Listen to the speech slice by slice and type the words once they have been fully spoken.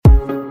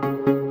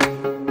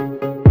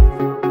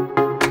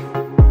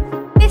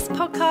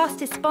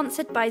podcast is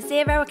sponsored by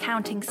Xero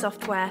Accounting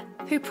Software,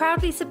 who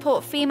proudly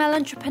support female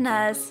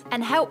entrepreneurs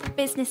and help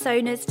business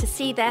owners to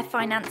see their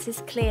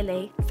finances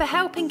clearly. For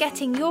help in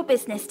getting your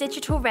business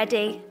digital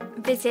ready,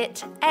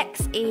 visit xero.com.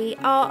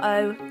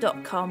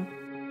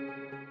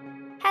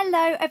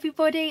 Hello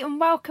everybody and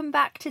welcome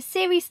back to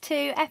Series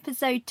 2,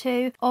 Episode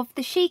 2 of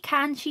the She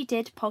Can, She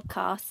Did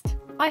podcast.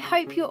 I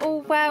hope you're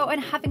all well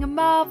and having a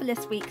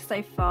marvellous week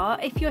so far.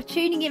 If you're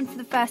tuning in for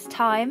the first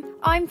time,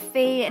 I'm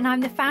Fee and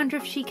I'm the founder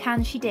of She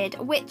Can, She Did,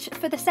 which,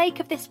 for the sake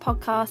of this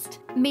podcast,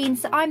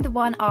 means that I'm the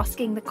one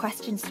asking the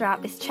questions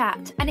throughout this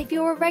chat. And if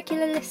you're a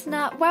regular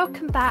listener,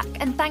 welcome back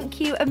and thank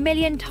you a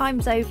million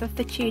times over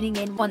for tuning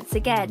in once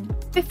again.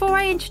 Before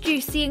I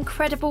introduce the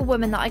incredible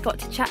woman that I got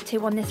to chat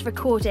to on this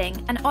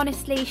recording, and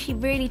honestly she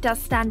really does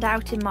stand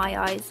out in my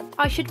eyes,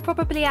 I should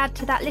probably add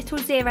to that little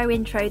Xero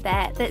intro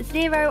there that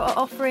Xero are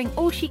offering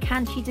all She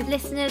Can, She Did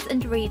listeners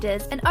and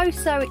readers an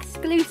oh-so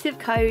exclusive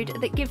code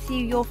that gives you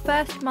your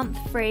first month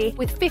free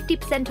with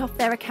 50% off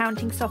their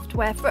accounting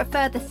software for a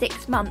further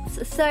 6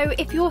 months. So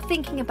if you're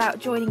thinking about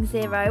joining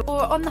Xero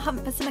or on the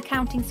hunt for some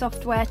accounting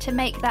software to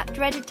make that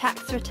dreaded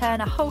tax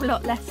return a whole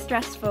lot less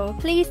stressful,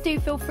 please do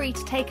feel free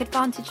to take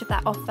advantage of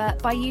that offer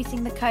by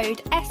using the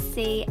code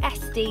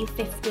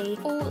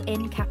SCSD50, all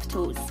in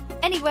capitals.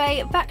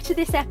 Anyway, back to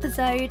this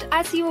episode.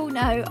 As you all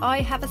know,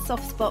 I have a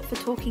soft spot for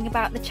talking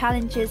about the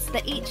challenges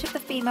that each of the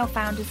female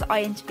founders that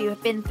I interview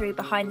have been through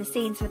behind the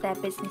scenes with their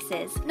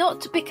businesses.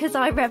 Not because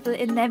I revel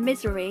in their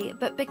misery,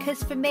 but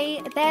because for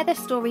me, they're the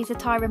stories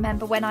that I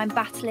remember when I'm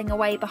battling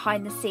away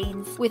behind the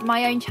scenes with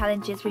my own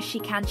challenges with She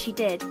Can, She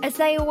Did, as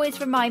they always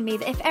remind me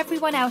that if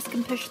everyone else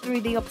can push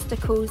through the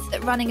obstacles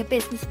that running a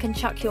business can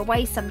chuck your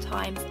way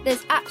sometimes,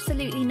 there's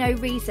absolutely no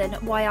reason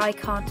why I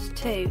can't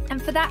too.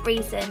 And for that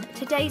reason,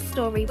 today's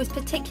story was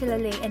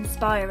particularly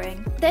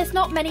inspiring. There's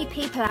not many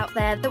people out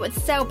there that would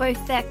sell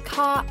both their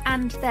car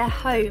and their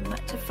home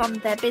to fund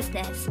their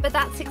business, but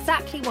that's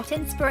exactly what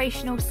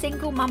inspirational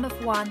single mum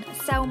of one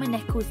Selma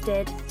Nichols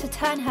did to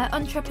turn her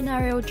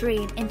entrepreneurial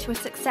dream into a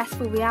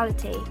successful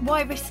reality.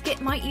 Why risk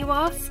it, might you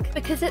ask?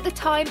 Because at the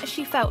time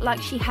she felt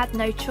like she had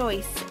no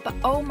choice, but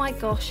oh my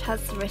gosh,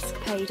 has the risk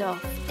paid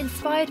off.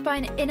 Inspired by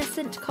an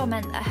innocent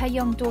comment that her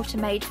young daughter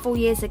made 4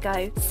 years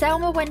ago,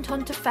 Selma went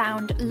on to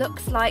found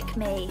Looks Like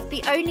Me,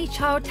 the only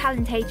child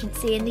talent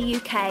agency in the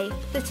UK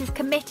that is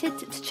committed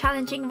to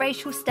challenging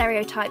racial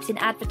stereotypes in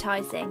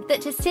advertising,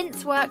 that has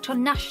since worked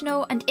on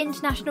national and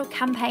international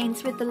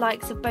campaigns with the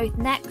likes of both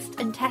Next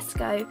and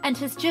Tesco, and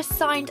has just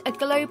signed a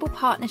global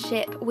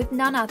partnership with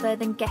none other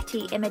than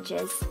Getty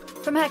Images.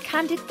 From her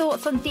candid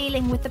thoughts on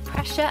dealing with the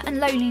pressure and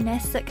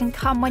loneliness that can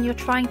come when you're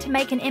trying to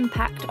make an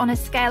impact on a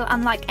scale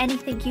unlike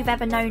anything you've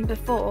ever known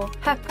before,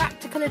 her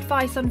practical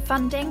advice on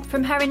funding,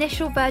 from her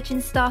initial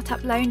Virgin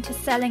startup loan to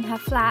selling her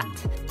flat,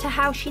 to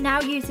how she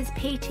now uses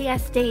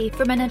PTSD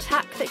from an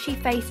attack that she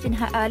faced in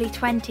her early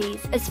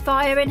 20s as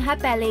fire in her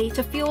belly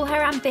to fuel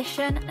her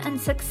ambition and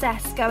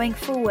success going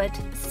forward.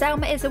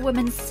 Selma is a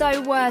woman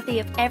so worthy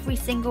of every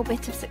single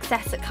bit of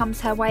success that comes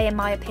her way, in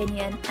my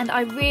opinion, and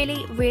I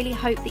really, really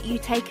hope that you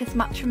take as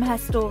much from her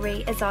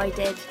story as I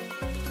did.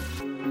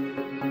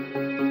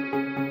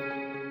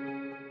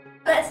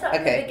 Let's start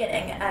at the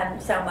beginning,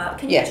 Selma.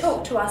 Can you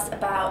talk to us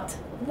about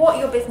what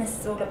your business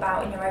is all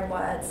about in your own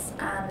words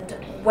and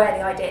where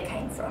the idea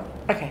came from?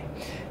 Okay,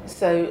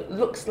 so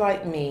Looks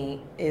Like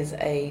Me is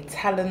a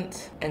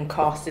talent and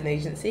casting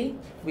agency.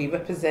 We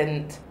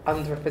represent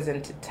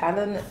underrepresented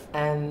talent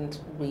and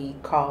we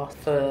cast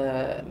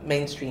for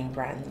mainstream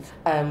brands.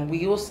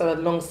 We also,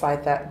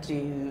 alongside that,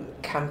 do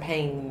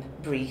campaign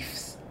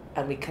briefs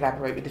and we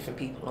collaborate with different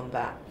people on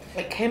that.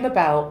 It came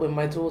about when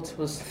my daughter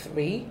was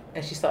 3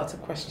 and she started to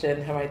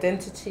question her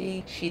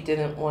identity. She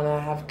didn't want to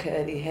have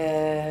curly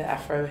hair,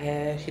 afro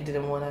hair. She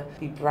didn't want to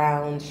be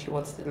brown. She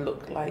wanted to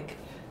look like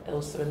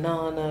Elsa and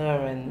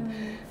Nana and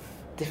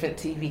different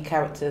TV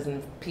characters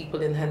and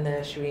people in her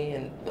nursery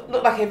and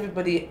look like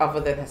everybody other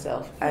than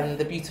herself and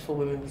the beautiful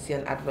women we see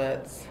on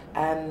adverts.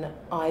 And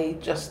I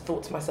just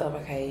thought to myself,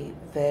 okay,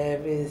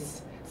 there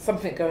is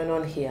something going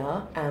on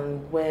here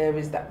and where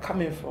is that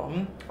coming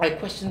from? I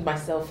questioned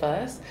myself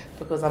first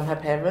because I'm her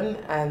parent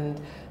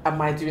and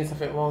am I doing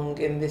something wrong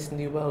in this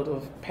new world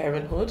of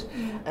parenthood?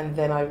 And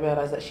then I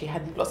realised that she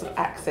had lots of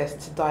access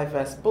to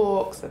diverse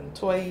books and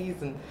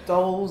toys and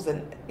dolls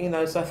and,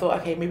 so I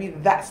thought, okay, maybe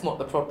that's not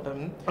the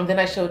problem. And then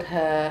I showed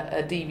her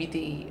a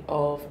DVD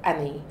of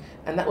Annie,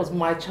 and that was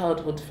my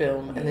childhood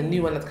film, and the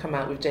new one that's come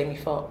out with Jamie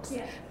Foxx,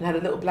 and had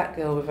a little black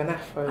girl with an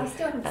afro. I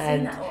still haven't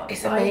seen that one.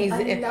 It's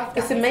amazing.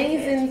 It's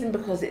amazing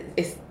because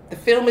it's the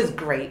film is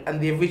great,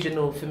 and the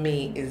original for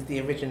me is the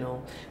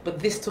original. But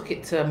this took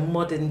it to a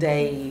modern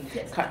day.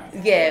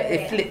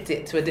 It flipped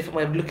it to a different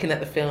way of looking at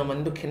the film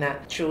and looking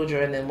at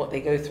children and what they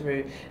go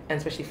through, and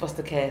especially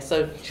foster care.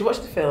 So she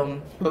watched the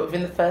film, but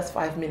within the first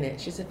 5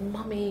 minutes, she said,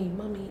 "Mummy,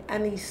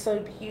 Annie's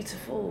so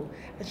beautiful,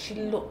 and she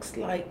looks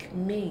like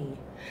me."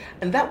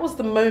 And that was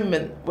the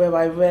moment where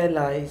I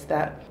realised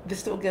that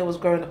this little girl was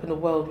growing up in a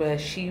world where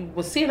she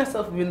was seeing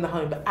herself within the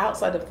home, but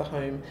outside of the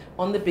home,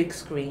 on the big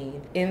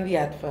screen, in the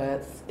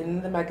adverts,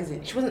 in the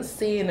magazine. She wasn't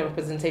seeing a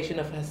representation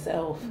of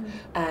herself.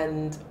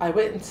 And I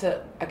went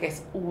into, I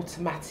guess,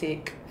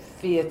 automatic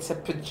theatre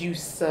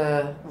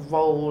producer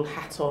role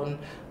hat on,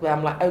 where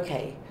I'm like,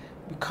 okay,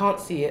 we can't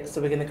see it,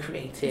 so we're going to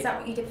create it. Is that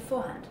what you did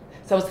beforehand?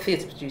 So I was a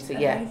theatre producer,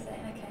 yeah. Amazing,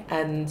 okay.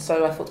 And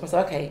so I thought to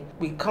myself, okay,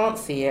 we can't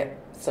see it,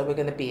 so we're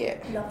going to be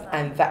it. Love that.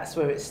 And that's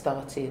where it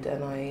started.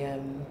 And I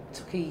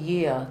took a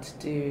year to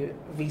do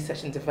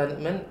research and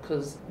development,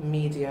 because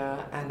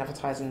media and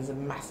advertising is a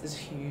massive,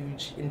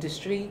 huge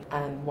industry,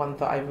 and one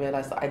that I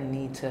realised that I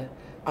need to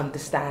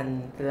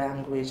understand the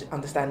language,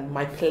 understand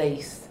my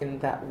place in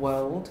that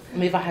world. I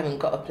mean, if I haven't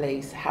got a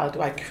place, how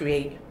do I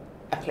create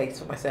a place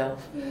for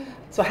myself?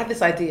 So I had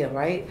this idea,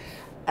 right?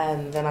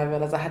 And then I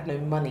realised I had no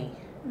money.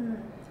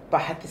 But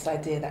I had this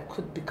idea that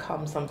could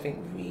become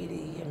something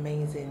really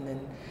amazing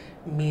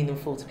and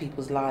meaningful to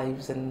people's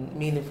lives and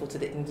meaningful to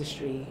the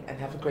industry and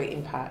have a great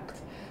impact.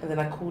 And then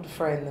I called a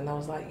friend and I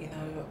was like, you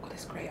know, I've got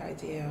this great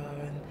idea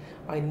and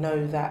I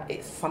know that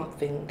it's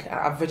something.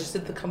 I've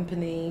registered the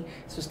company.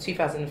 This was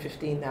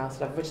 2015 now,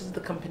 so I've registered the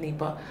company,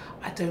 but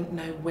I don't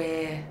know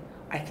where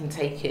I can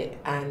take it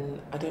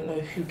and I don't know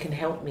who can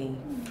help me.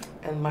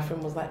 And my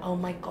friend was like, oh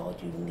my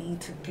God, you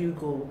need to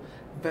Google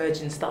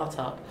Virgin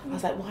Startup. I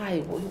was like,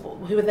 why?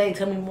 Who are they?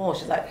 Tell me more.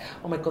 She's like,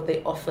 oh my God,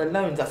 they offer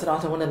loans. I said, I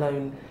don't want a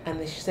loan. And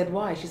then she said,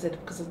 why? She said,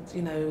 because,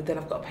 you know, then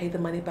I've got to pay the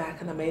money back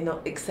and I may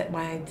not accept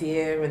my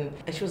idea. And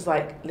she was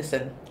like,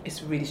 listen,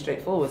 it's really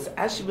straightforward. So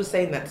as she was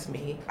saying that to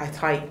me, I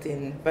typed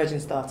in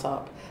Virgin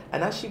Startup.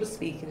 And as she was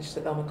speaking, she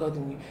said, oh my God,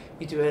 and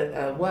you do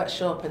a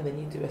workshop and then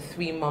you do a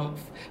 3-month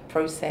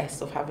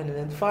process of having an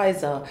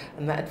advisor,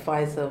 and that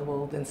advisor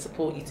will then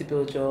support you to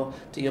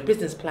do your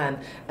business plan,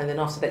 and then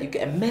after that you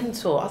get a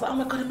mentor. I was like, oh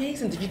my God,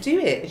 amazing, did you do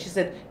it? And she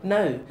said,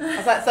 no. I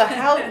was like, so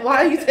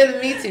why are you telling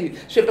me to?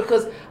 She said,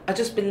 because I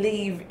just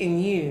believe in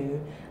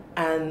you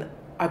and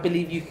I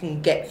believe you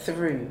can get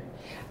through.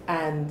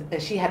 And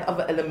she had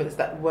other elements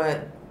that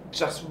weren't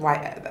just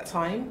right at that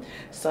time.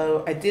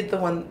 So I did the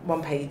one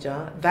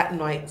pager. That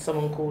night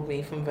someone called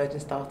me from Virgin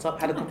Startup,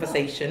 had a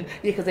conversation.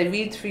 Yeah, because they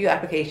read through your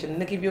application and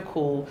they give you a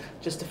call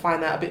just to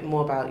find out a bit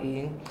more about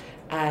you.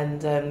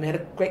 And we had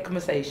a great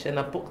conversation.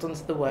 I booked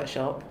onto the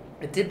workshop.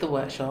 I did the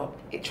workshop.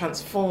 It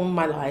transformed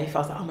my life. I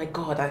was like, oh my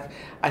God,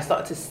 I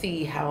started to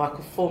see how I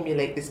could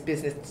formulate this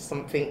business to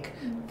something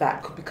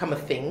that could become a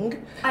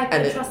thing. I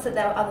could trust that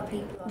there were other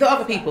people. There were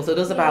other people, so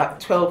there was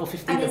about 12 or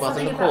 15 of us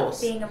on the course.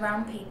 Being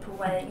around people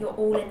where you're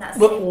all in that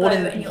same boat.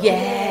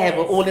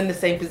 We're all in the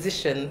same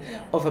position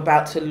of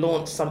about to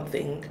launch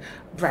something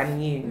brand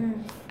new.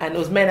 And it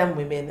was men and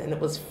women, and it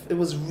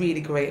was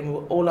really great, and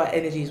all our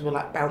energies were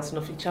like bouncing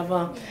off each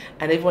other,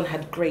 and everyone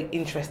had great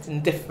interest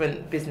in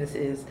different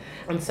businesses.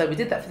 And so we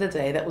did that for the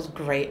day. That was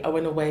great. I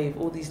went away with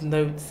all these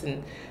notes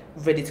and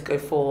ready to go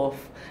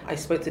forth. I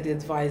spoke to the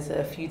advisor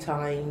a few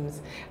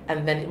times,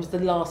 and then it was the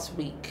last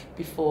week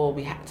before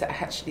we had to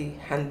actually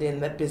hand in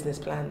that business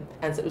plan.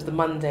 And so it was the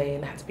Monday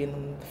and it had to be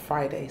on the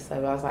Friday. So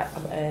I was like,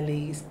 I'm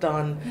early, it's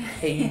done,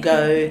 here you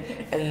go.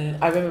 And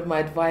I remember my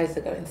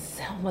advisor going,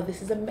 Selma,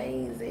 this is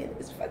amazing,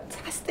 it's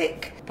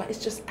fantastic, but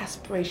it's just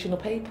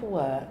aspirational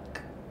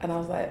paperwork. And I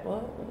was like,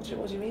 what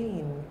do you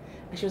mean?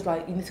 And she was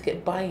like, you need to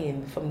get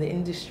buy-in from the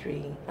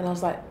industry. And I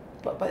was like,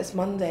 but it's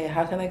Monday,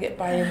 how can I get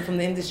buy-in from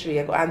the industry?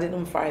 I got handed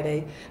on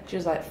Friday. She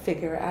was like,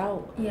 figure it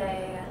out.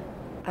 Yeah.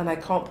 And I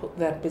can't put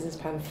the business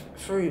plan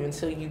through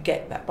until you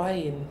get that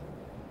buy-in.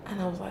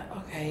 And I was like,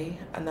 okay.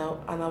 And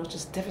I was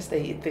just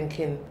devastated,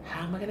 thinking,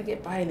 how am I going to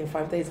get buy-in in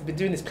 5 days? I've been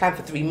doing this plan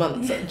for 3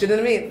 months. Do you know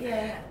what I mean?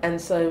 Yeah.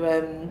 And so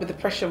with the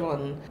pressure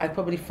on, I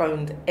probably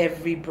phoned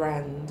every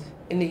brand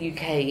in the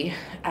UK,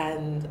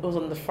 and it was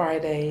on the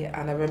Friday,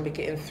 and I remember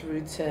getting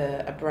through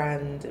to a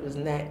brand, it was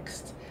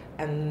Next,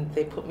 and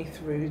they put me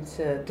through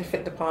to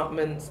different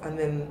departments, and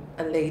then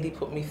a lady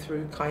put me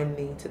through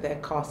kindly to their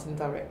casting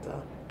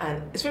director.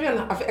 And it's really,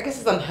 I guess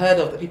it's unheard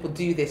of that people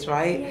do this,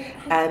 right?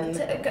 Yeah.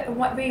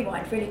 And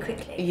rewind really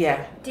quickly.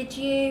 Yeah. Did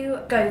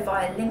you go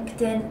via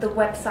LinkedIn, the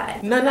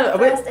website? No.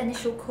 First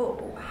initial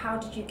call, how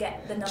did you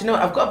get the number? Do you know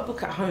what? I've got a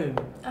book at home,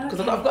 because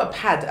I've got a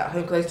pad at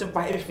home, because I used to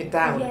write everything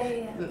down,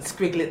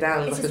 scriggle it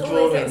down it's like a just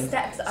drawing. All these little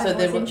steps that I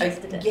was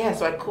interested in. Yeah,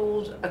 so I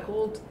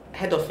called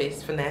head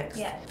office for Next.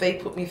 Yeah. They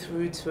put me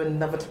through to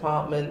another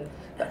department.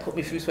 That put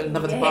me through to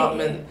another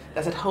department.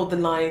 That said, hold the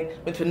line,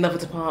 went to another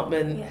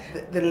department.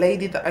 Yeah. The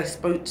lady that I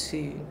spoke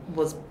to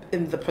was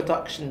in the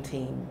production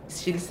team.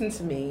 She listened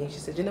to me and she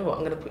said, you know what,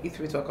 I'm going to put you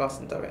through to our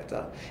casting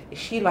director. If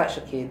she likes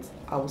your kids,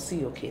 I will see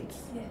your kids.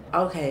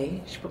 Yeah.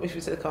 Okay, she put me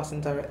through to the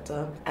casting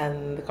director,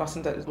 and the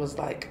casting director was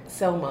like,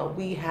 Selma,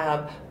 we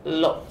have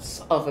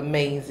lots of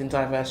amazing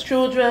diverse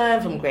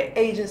children from great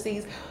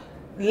agencies.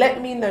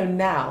 Let me know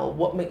now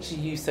what makes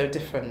you so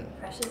different.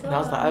 Right. Pressure's And I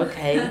was like,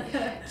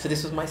 okay. So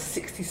this was my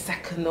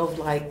 60-second of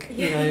like,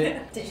 you know.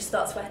 Did you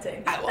start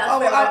sweating?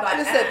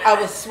 I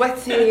was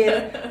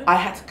sweating. I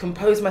had to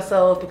compose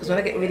myself because when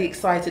I get really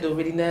excited or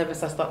really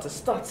nervous, I start to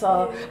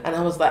stutter. And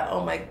I was like,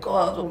 oh my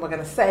God, what am I going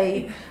to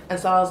say? And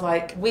so I was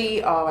like,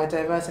 we are a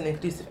diverse and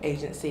inclusive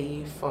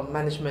agency from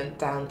management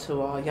down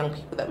to our young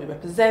people that we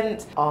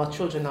represent. Our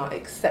children are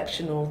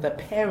exceptional. Their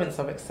parents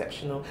are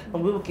exceptional.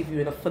 And we will give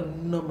you a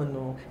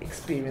phenomenal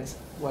experience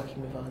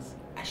working with us.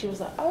 And she was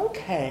like,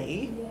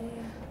 okay,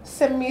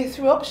 send me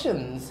 3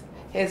 options.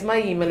 Here's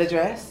my email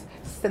address.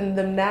 Send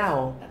them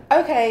now.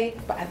 Okay,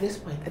 but at this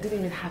point, I didn't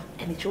even have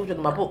any children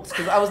in my books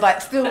because I was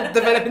like still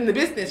developing the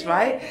business,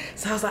 right?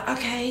 So I was like,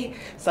 okay.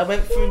 So I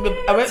went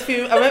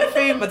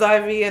through my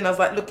diary and I was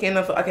like looking.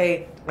 I thought,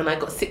 okay, and I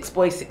got 6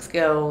 boys, 6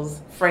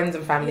 girls, friends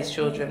and families,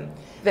 children.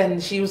 Then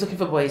she was looking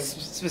for boys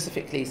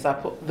specifically, so I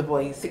put the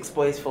boys, 6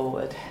 boys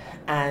forward,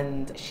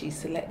 and she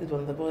selected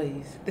one of the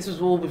boys. This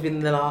was all within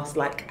the last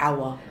like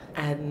hour.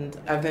 And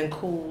I then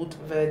called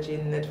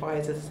Virgin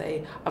Advisor to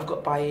say, I've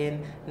got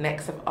buy-in.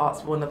 Next, I've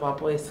asked one of our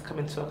boys to come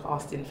into a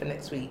casting for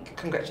next week.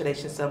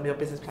 Congratulations, Selma, your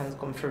business plan's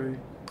gone through.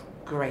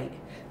 Great.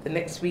 The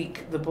next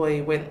week, the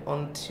boy went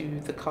on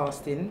to the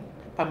casting.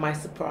 By my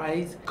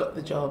surprise, got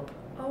the job.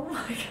 Oh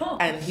my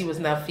God. And he was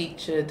now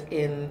featured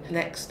in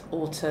next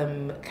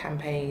autumn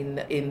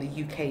campaign in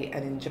the UK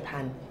and in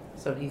Japan.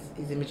 So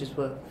his images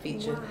were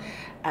featured. Wow.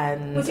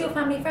 And was your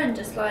family friend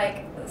just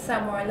like,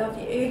 Selma, I love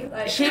you?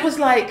 Like... She was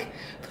like,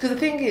 because the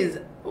thing is,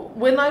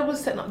 when I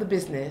was setting up the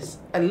business,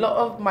 a lot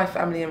of my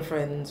family and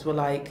friends were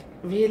like,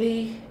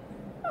 really?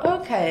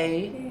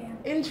 Okay.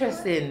 Yeah.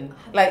 Interesting.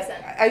 100%.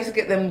 Like, I used to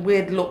get them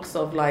weird looks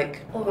of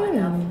like, all right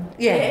now.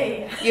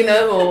 Yeah. You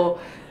know, or,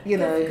 you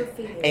know,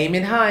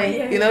 aiming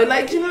high, you know,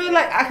 like, you know,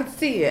 like I could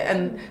see it.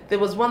 And there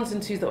was 1s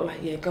and 2s that were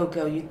like, yeah, go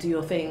girl, you do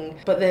your thing.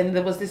 But then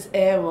there was this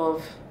air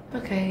of,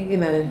 okay, you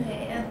know.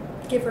 Yeah.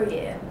 Give her a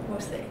year, we'll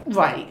see.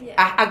 Right.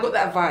 Yeah. I got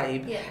that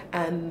vibe. Yeah.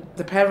 And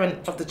the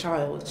parent of the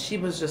child, she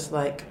was just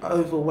like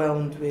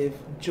overwhelmed with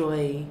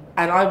joy.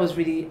 And I was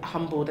really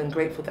humbled and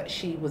grateful that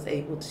she was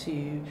able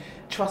to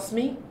trust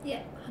me.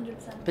 Yeah,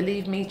 100%.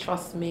 Believe me,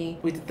 trust me.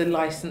 We did the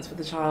license for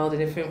the child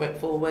and everything went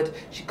forward.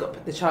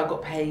 The child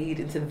got paid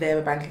into their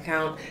bank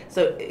account.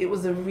 So it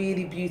was a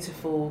really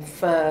beautiful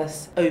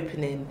first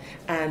opening.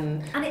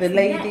 And it's the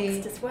lady,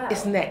 next as well.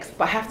 It's next.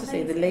 But I have to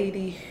say, the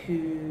lady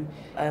who,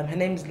 her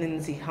name's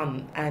Lindsay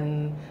Hunt,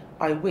 and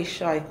I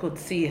wish I could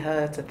see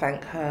her to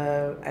thank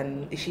her,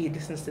 and if she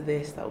listens to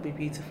this, that would be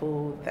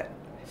beautiful.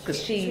 Because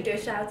she do a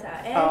shout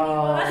out.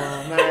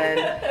 Oh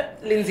man,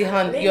 Lindsay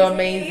Hunt, Lindsay. You're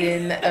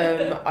amazing.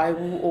 I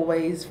will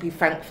always be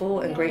thankful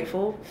and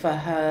grateful for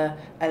her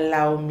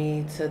allowing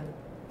me to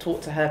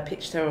talk to her,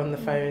 pitch to her on the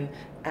phone,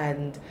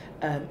 and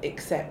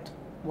accept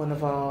one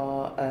of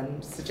our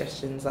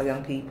suggestions, our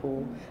young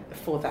people,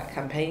 for that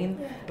campaign,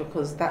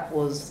 because that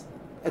was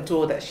a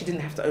door that she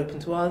didn't have to open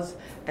to us,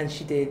 and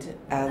she did.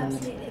 And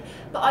absolutely.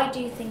 But I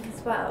do think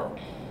as well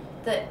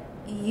that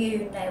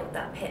you nailed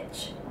that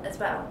pitch as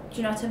well. Do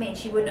you know what I mean?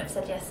 She wouldn't have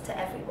said yes to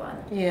everyone.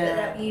 Yeah. But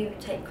that you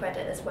take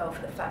credit as well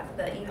for the fact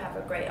that you have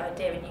a great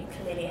idea and you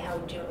clearly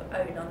held your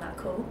own on that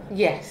call.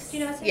 Yes. Do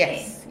you know what I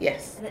mean?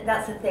 Yes. And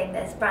that's the thing.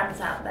 There's brands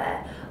out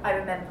there. I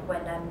remember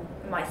when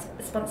my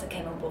sponsor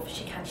came on board for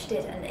She Can, She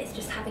Did, and it's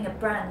just having a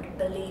brand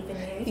believe in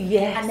you.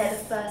 Yes. And they're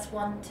the first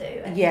one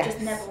to, and yes. you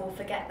just never will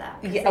forget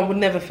that. Yeah, I will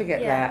never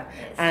forget that.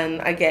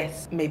 And I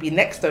guess maybe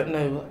Next don't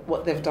know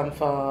what they've done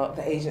for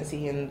the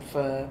agency and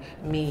for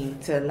me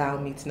to allow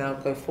me to now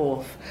go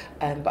forth.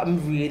 But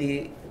I'm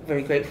really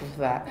very grateful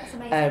for that. That's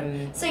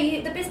amazing. So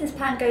the business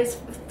plan goes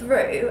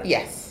through.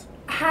 Yes.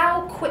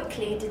 How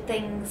quickly did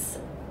things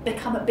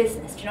become a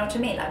business? Do you know what I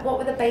mean? Like, what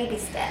were the baby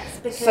steps?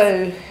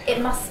 Because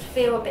it must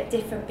feel a bit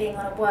different being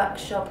on a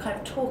workshop, kind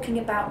of talking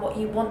about what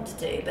you want to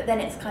do, but then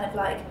it's kind of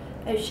like,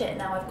 oh shit,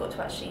 now I've got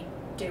to actually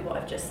do what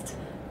I've just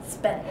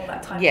spent all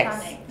that time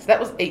planning. So that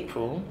was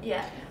April.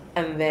 Yeah.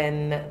 And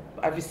then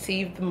I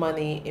received the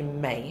money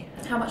in May.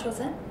 How much was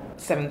it?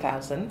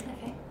 7,000.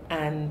 Okay.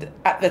 And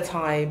at the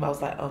time I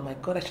was like, oh my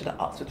God, I should have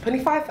asked for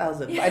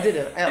 25,000, but I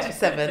didn't. I asked for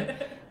 7.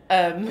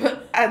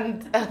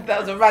 And that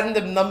was a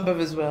random number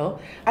as well.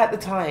 At the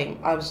time,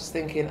 I was just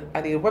thinking,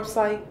 I need a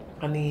website,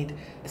 I need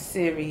a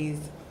series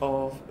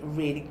of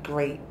really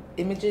great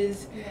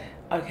images. Yeah.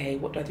 Okay,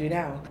 what do I do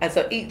now? And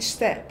so each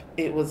step,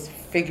 it was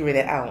figuring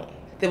it out.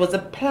 There was a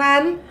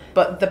plan,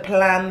 but the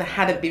plan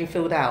hadn't been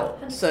filled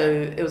out. So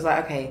it was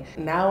like, okay,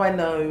 now I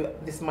know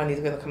this money is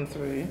going to come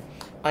through.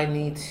 I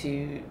need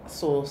to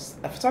source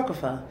a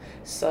photographer.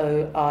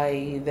 So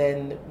I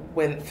then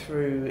went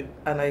through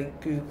and I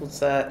Google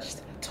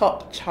searched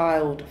top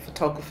child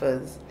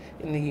photographers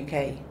in the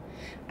UK,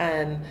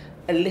 and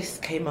a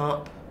list came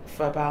up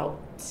for about,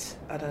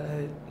 I don't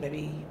know,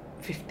 maybe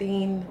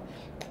 15,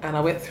 and I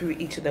went through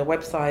each of their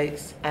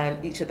websites,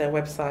 and each of their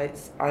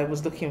websites I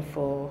was looking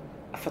for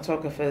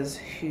photographers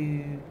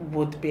who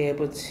would be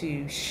able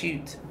to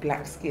shoot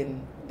black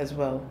skin as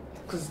well.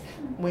 Because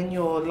when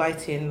you're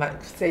lighting,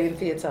 like say in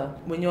theatre,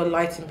 when you're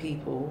lighting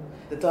people,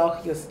 the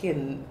darker your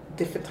skin,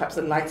 different types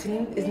of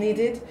lighting is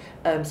needed.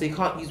 So you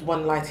can't use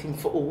one lighting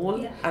for all.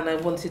 Yeah. And I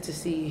wanted to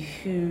see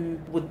who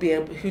would be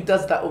able, who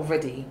does that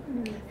already,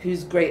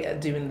 who's great at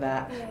doing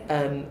that.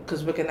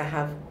 Because we're going to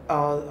have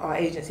our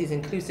agency is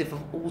inclusive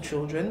of all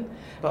children,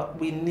 but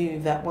we knew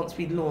that once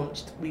we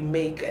launched, we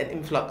make an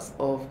influx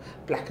of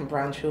black and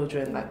brown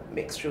children, like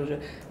mixed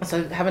children.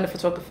 So having a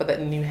photographer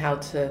that knew how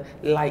to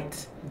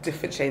light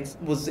different shades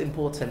was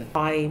important.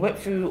 I went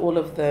through all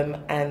of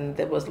them, and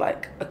there was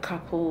like a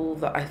couple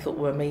that I thought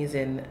were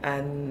amazing,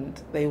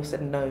 and they all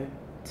said no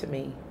to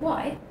me.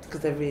 Why? Because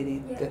they're really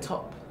the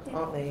top,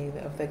 aren't they,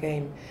 of their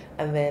game.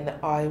 And then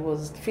I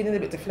was feeling a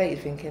bit deflated,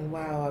 thinking,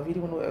 wow, I really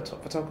want to work with a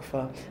top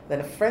photographer. Then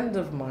a friend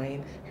of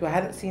mine who I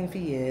hadn't seen for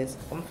years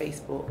on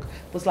Facebook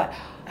was like,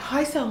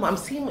 hi Selma, I'm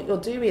seeing what you're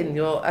doing,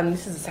 and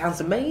this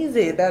sounds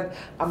amazing. Then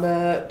I'm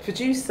a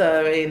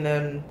producer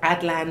in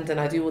Adland,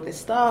 and I do all this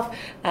stuff,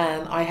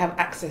 and I have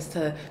access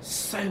to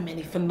so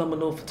many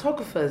phenomenal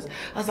photographers.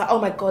 I was like, oh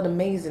my god,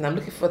 amazing, I'm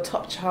looking for a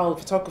top child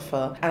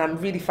photographer, and I'm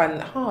really finding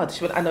it hard.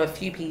 She went, I know a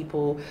few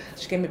people.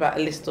 She gave me about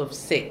a list of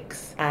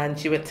 6, and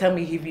she went, tell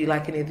me if you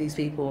like any of these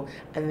people.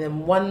 And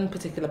then one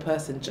particular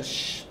person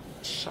just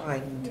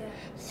shined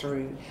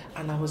through,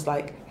 and I was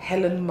like,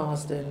 Helen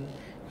Marsden,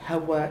 her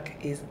work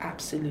is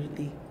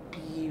absolutely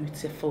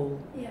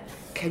beautiful.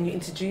 Can you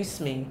introduce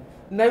me?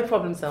 No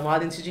problem, Selma,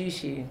 I'll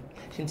introduce you.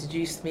 She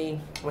introduced me.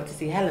 I went to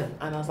see Helen,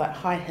 and I was like,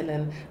 hi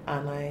Helen,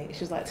 and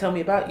she was like, tell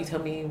me about you,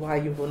 tell me why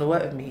you want to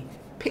work with me.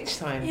 Pitch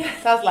time.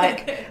 So I was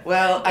like,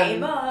 well,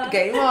 game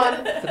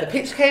on. So the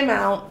pitch came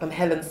out, and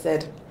Helen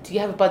said, do you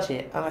have a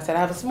budget? And I said, I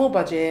have a small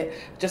budget,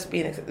 just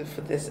being accepted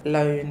for this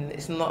loan.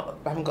 It's not,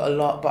 I haven't got a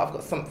lot, but I've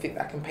got something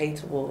that I can pay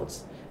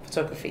towards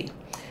photography.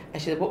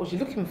 And she said, what was you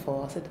looking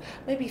for? I said,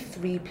 maybe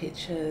 3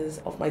 pictures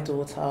of my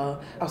daughter.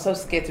 I was so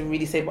scared to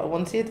really say what I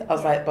wanted. I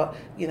was like, but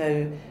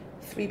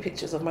 3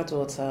 pictures of my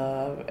daughter,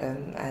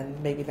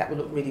 and maybe that would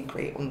look really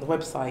great on the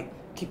website,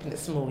 keeping it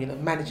small,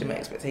 managing my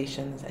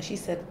expectations. And she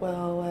said,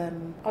 well,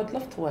 I'd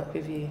love to work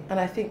with you, and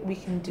I think we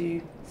can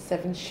do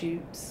 7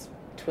 shoots,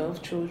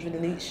 12 children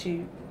in each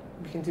shoot.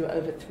 We can do it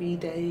over 3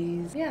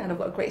 days. Yeah, and I've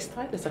got a great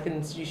stylist I can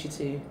introduce you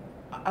to.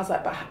 I was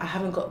like, but I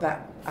haven't got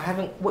that.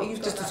 What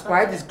you've just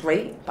described is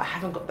great, but I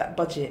haven't got that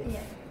budget.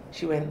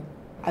 She went,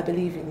 I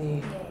believe in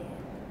you,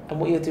 and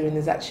what you're doing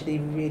is actually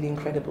really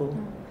incredible.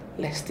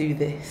 Let's do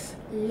this.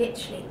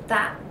 Literally,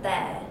 that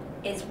there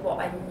is what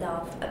I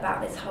love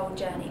about this whole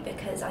journey,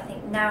 because I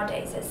think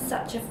nowadays there's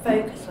such a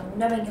focus on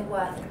knowing your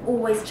worth and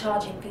always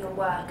charging for your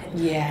work and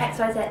X,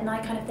 Y, Z, and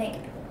I kind of think,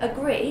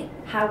 agree,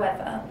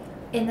 however,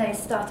 in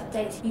those startup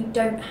days you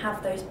don't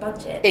have those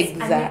budgets.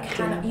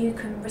 Exactly. And you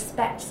can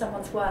respect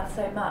someone's worth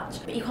so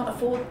much, but you can't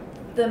afford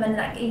them,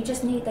 and you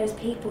just need those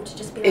people to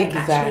just be like,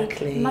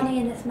 actually, money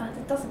in this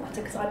matter doesn't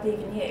matter because I believe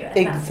in you.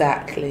 And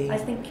I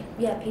think,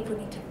 people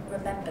need to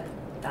remember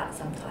that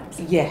sometimes.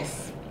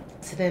 Yes.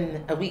 So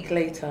then a week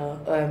later,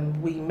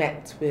 we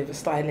met with a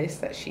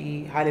stylist that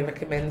she highly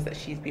recommends, that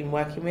she's been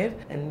working with,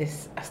 and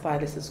this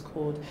stylist is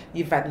called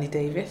Yvadney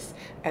Davis,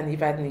 and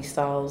Yvadney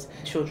styles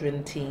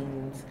children,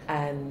 teens,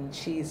 and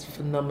she's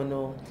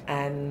phenomenal.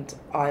 And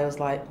I was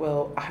like,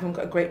 well, I haven't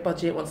got a great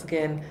budget. Once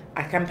again,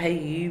 I can pay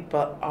you,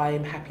 but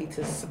I'm happy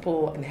to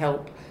support and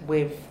help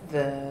with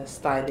the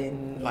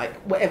styling, like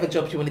whatever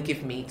jobs you want to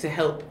give me to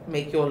help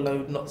make your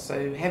load not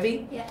so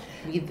heavy.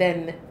 We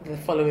then, the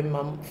following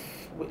month,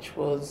 which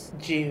was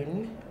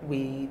June,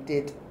 we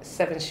did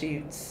 7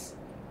 shoots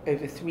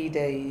over 3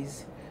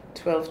 days,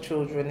 12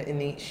 children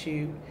in each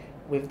shoot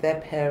with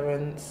their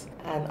parents,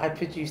 and I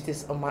produced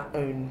this on my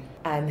own.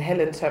 And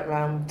Helen turned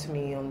around to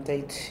me on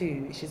day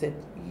 2. She said,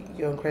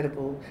 you're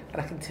incredible,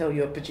 and I can tell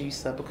you're a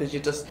producer because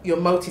you're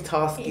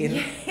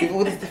multitasking with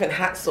all these different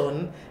hats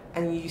on,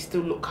 and you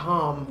still look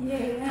calm.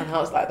 And I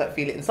was like, that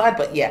feel it inside,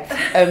 but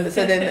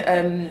so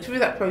then through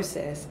that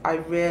process I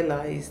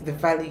realised the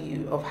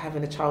value of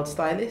having a child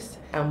stylist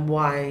and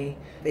why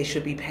they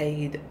should be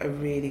paid a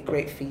really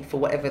great fee for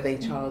whatever they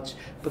charge,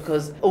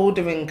 because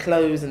ordering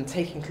clothes and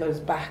taking clothes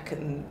back,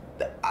 and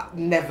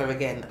never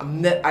again.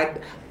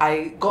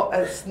 I got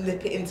a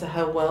snippet into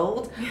her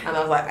world, and I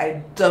was like,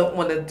 I don't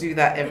want to do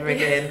that ever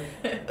again.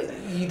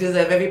 You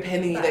deserve every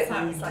penny that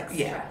you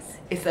stress.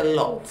 It's a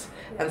lot.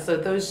 And so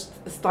those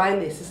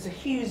stylists, it's a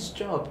huge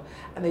job,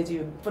 and they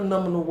do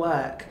phenomenal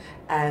work.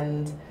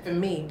 And for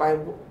me, by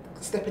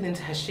stepping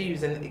into her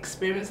shoes and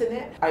experiencing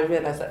it, I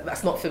realised that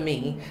that's not for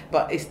me,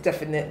 but it's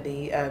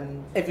definitely,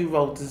 every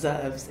role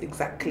deserves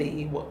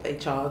exactly what they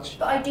charge.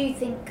 But I do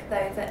think,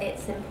 though, that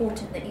it's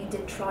important that you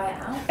did try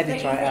it out. I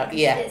did try it out,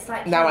 yeah. It's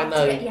like now I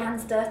know. To get your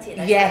hands dirty.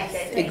 Yes,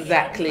 days,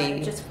 exactly. And kind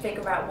of just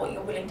figure out what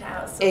you're willing to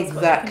outsource.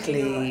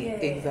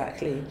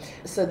 Exactly.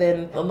 So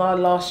then on our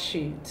last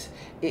shoot,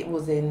 it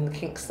was in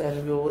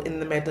Kingston. We were in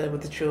the meadow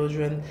with the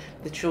children.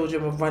 The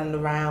children were running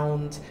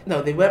around.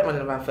 No, they weren't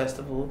running around, first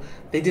of all.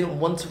 They didn't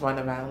want to run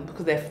run around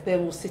because they're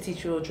all city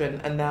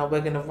children, and now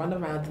we're going to run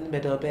around in the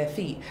middle bare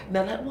feet. And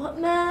they're like, what?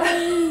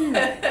 No,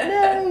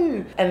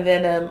 no. And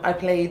then I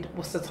played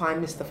What's the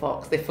Time, Mr.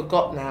 Fox. They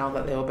forgot now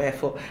that they were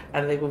barefoot,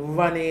 and they were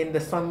running, the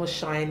sun was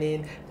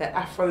shining, their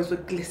afros were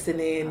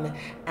glistening,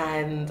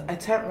 and I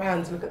turned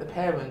around to look at the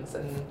parents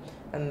and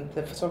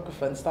the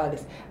photographer and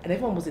stylist, and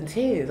everyone was in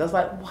tears. I was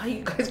like, why are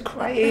you guys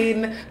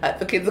crying? Like,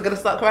 the kids are going to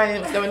start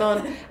crying, what's going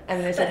on?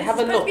 And they said, have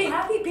a look. Be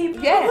happy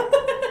people. Yeah.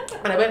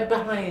 And I went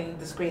behind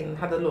the screen and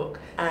had a look,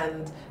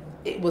 and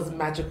it was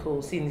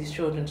magical seeing these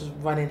children just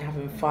running,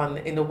 having fun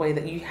in a way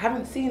that you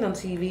haven't seen on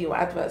TV or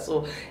adverts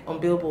or on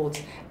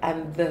billboards.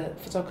 And the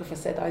photographer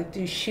said, I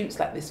do shoots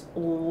like this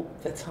all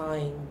the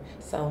time,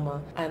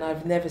 Selma, and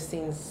I've never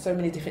seen so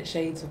many different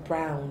shades of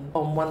brown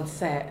on one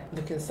set,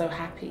 looking so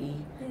happy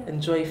and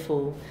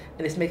joyful.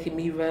 And it's making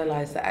me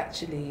realise that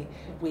actually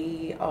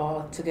we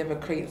are together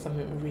creating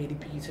something really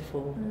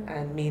beautiful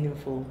and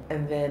meaningful.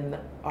 And then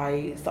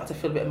I started to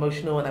feel a bit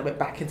emotional, and I went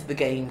back into the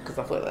game because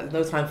I thought there's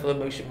no time for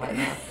emotion right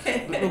now.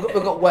 We've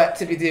got work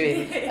to be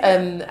doing.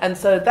 And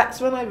so that's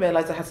when I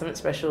realised I had something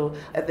special.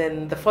 And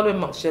then the following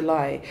month,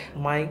 July,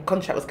 my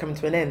contract was coming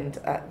to an end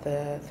at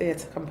the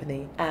theatre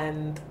company,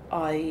 and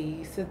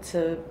I said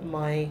to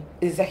my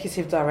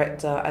executive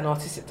director and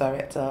artistic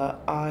director,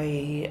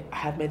 I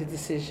have made a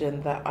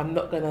decision that I'm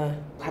not going to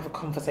have a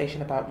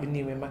conversation about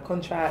renewing my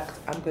contract.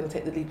 I'm going to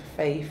take the leap of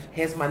faith.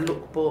 Here's my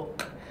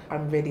lookbook.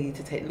 I'm ready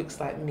to take Looks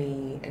Like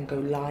Me and go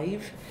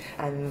live.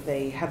 And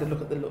they had a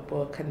look at the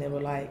lookbook and they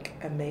were like,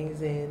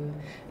 amazing,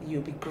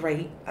 you'll be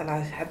great. And I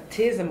had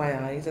tears in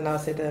my eyes, and I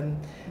said,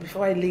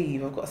 before I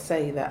leave, I've got to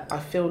say that I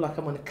feel like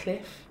I'm on a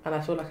cliff, and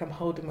I feel like I'm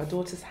holding my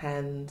daughter's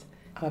hand.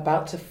 I'm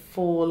about to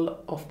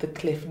fall off the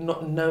cliff,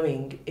 not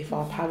knowing if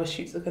our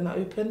parachutes are going to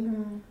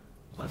open.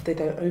 What if they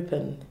don't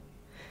open?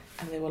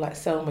 And they were like,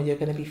 Selma, you're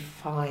going to be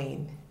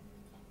fine.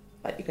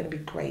 Like, you're going to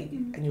be great,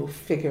 and you'll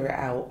figure it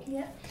out.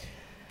 Yeah.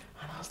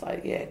 And I was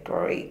like, yeah,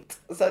 great.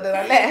 So then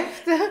I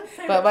left.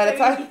 But by the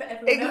time,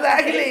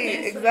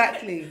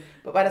 exactly.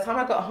 But by the time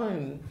I got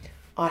home,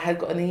 I had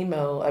got an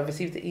email. I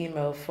received an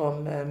email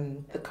from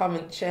the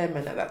current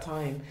chairman at that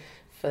time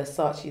for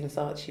Saatchi &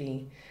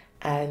 Saatchi.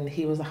 And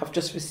he was like, I've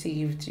just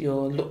received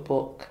your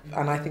lookbook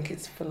and I think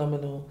it's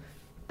phenomenal.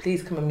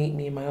 Please come and meet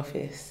me in my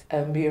office.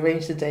 We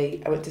arranged a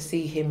date. I went to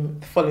see him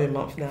the following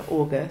month now,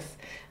 August.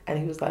 And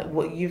he was like,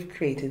 what you've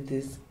created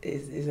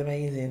is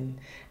amazing.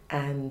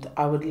 And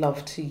I would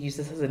love to use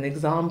this as an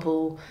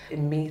example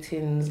in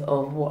meetings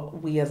of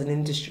what we as an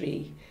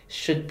industry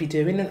should be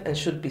doing and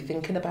should be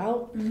thinking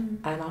about. And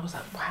I was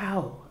like,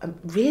 wow,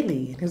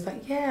 really? And he was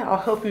like, yeah, I'll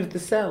help you with the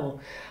sell.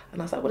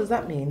 And I was like, what does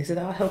that mean? He said,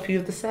 I'll help you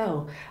with the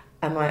sell.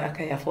 And like,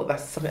 okay, I thought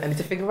that's something I need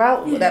to figure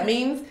out what that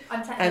means.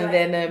 And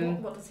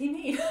then, what does he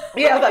mean?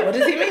 Yeah, I was like, what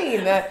does he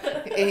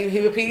mean? He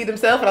repeated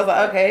himself, and I was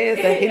like, okay,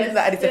 it's a hint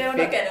that I need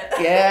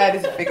I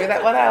need to figure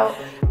that one out.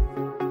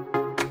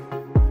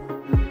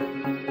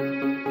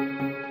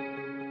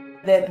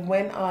 Then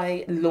when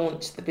I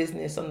launched the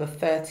business on the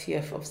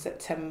 30th of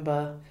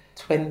September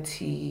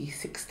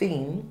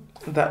 2016,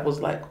 that was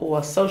like all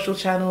our social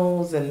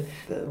channels and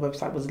the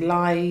website was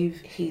live.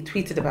 He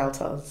tweeted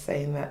about us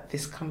saying that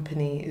this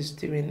company is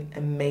doing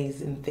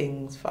amazing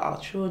things for our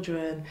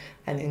children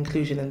and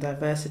inclusion and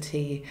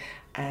diversity,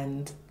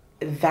 and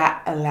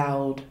that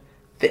allowed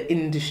the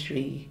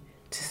industry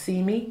to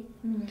see me.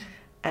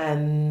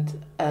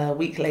 And a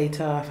week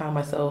later I found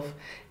myself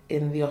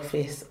in the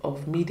office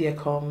of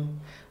Mediacom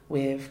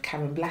with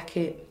Karen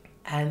Blackett,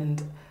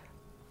 and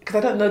because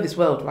I don't know this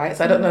world, right?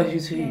 So I don't know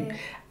who's who. Yeah.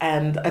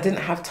 And I didn't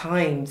have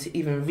time to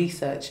even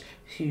research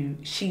who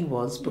she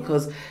was,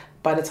 because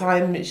by the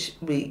time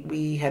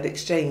we had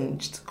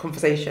exchanged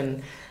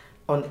conversation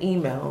on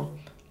email,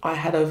 I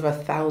had over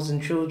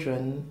 1,000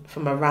 children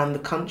from around the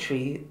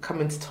country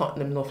coming to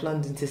Tottenham, North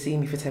London to see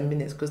me for 10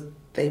 minutes because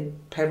their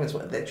parents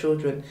wanted their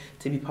children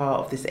to be part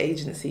of this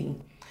agency.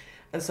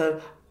 And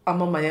so I'm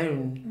on my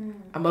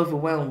own. I'm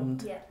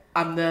overwhelmed. Yeah.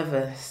 I'm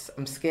nervous,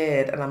 I'm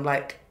scared, and I'm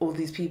like, all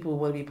these people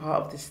want to be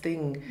part of this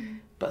thing,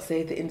 but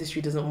say the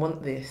industry doesn't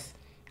want this.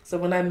 So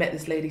when I met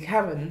this lady,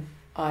 Karen,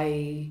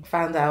 I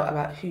found out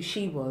about who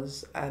she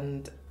was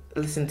and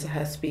listened to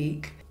her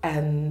speak,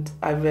 and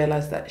I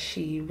realised that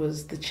she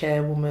was the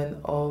chairwoman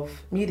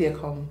of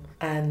Mediacom.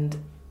 And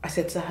I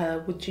said to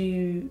her, would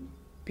you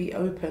be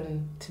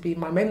open to be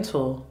my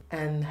mentor?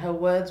 And her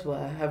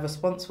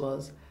response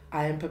was,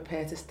 I am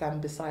prepared to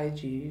stand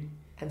beside you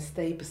and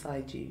stay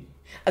beside you,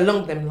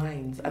 along them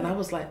lines. And I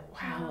was like,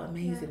 wow,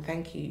 amazing,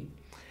 thank you.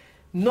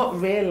 Not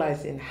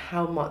realising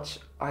how much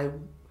I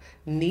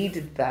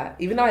needed that.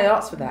 Even though I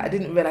asked for that, I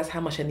didn't realise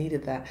how much I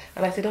needed that.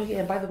 And I said, oh yeah,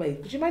 and by the way,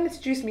 would you mind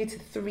introducing me to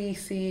 3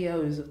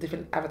 CEOs of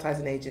different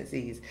advertising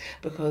agencies?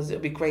 Because it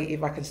would be great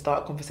if I can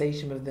start a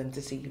conversation with them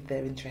to see if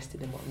they're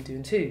interested in what I'm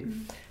doing too.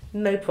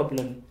 No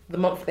problem. The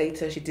month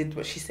later, she did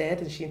what she said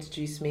and she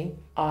introduced me.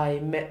 I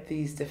met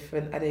these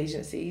different ad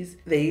agencies.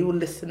 They all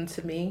listened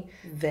to me.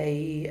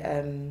 They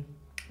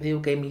all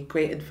gave me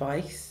great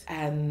advice.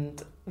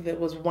 And there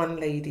was one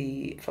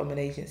lady from an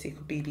agency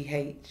called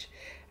BBH,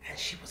 and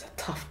she was a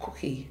tough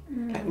cookie,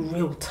 like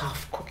real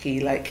tough cookie.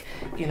 Like,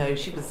 you know,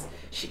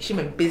 she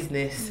meant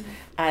business.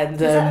 And was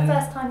that the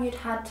first time you'd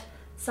had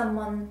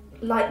someone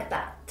like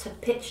that to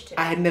pitch to?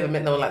 I had never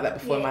met no one like that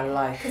before in my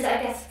life. Because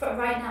I guess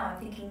right now I'm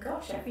thinking,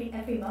 gosh,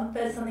 every month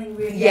there's something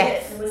really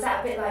Yes. good. And was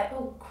that a bit like,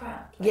 oh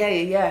crap? Like,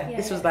 Yeah.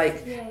 This was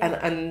like,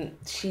 and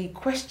she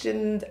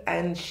questioned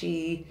and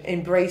she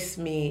embraced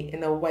me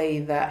in a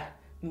way that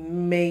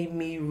made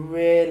me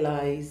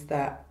realise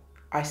that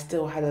I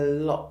still had a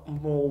lot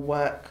more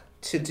work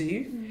to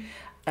do.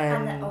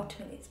 And that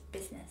ultimately it's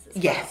business as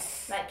well.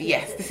 Yes. Like,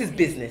 yes, this is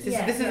business.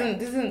 This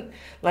isn't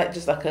like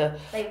just like a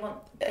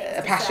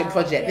passion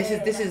project.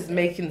 This is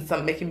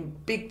making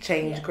big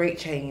change, great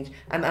change,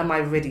 and am I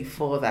ready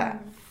for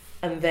that?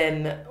 And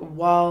then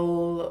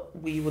while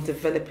we were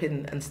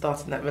developing and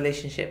starting that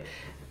relationship,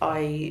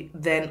 I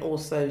then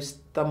also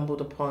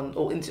stumbled upon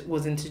or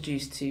was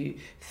introduced to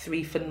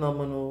 3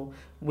 phenomenal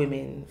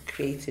women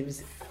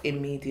creatives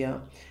in media,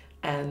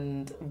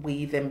 and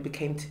we then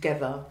became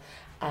together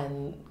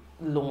and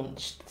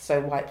launched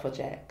So White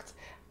Project.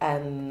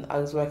 And I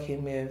was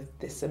working with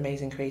this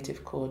amazing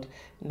creative called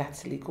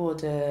Natalie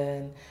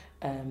Gordon,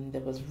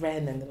 there was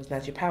Ren and there was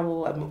Najee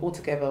Powell, and all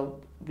together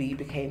we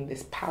became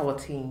this power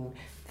team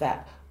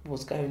that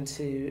was going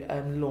to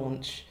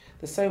launch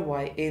the So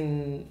White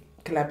in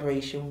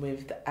collaboration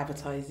with the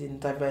Advertising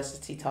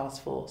Diversity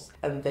Task Force,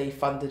 and they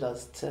funded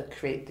us to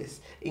create this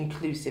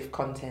inclusive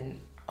content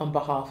on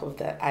behalf of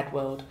the ad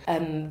world,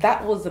 and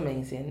that was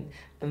amazing.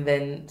 And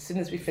then as soon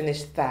as we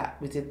finished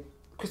that, we did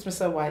Christmas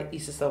So White,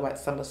 Easter So White,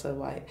 Summer So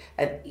White,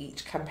 and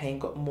each campaign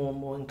got more and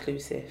more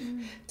inclusive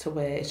to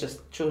where it's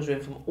just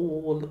children from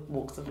all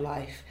walks of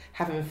life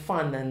having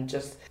fun, and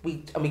just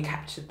we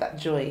captured that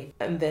joy.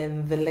 And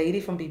then the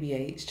lady from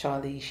BBH,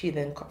 Charlie, she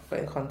then got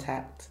in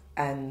contact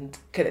and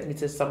connected me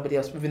to somebody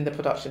else within the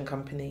production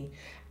company,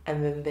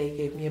 and then they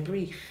gave me a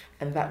brief,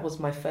 and that was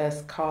my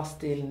first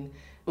casting.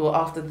 Well,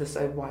 after the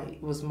So White,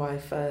 it was my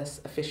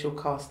first official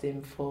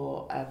casting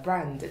for a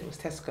brand. It was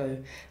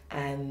Tesco,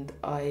 and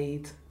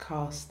I'd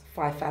cast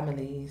 5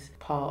 families,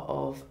 part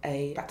of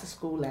a back to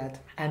school ad,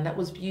 and that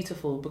was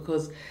beautiful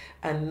because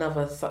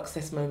another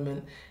success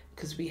moment,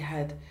 because we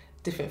had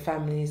different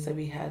families. So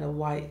we had a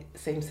white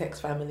same-sex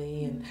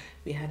family, and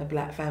we had a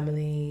black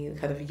family,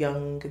 kind of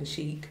young and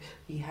chic.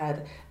 We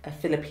had a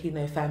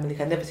Filipino family.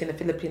 I'd never seen a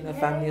Filipino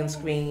family on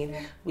screen.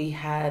 We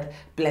had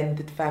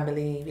blended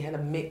family. We had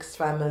a mixed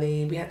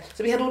family. We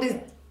had all these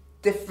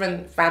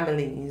different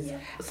families.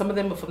 Some of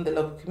them were from the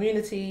local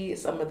community.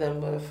 Some of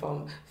them were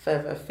from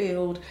further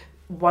afield.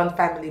 One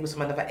family was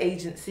from another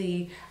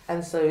agency,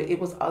 and so it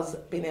was us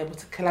being able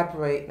to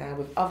collaborate now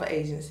with other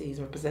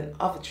agencies, represent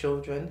other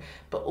children,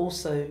 but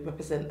also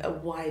represent a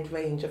wide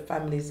range of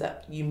families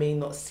that you may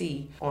not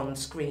see on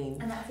screen.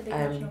 And that was a big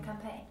national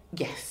campaign.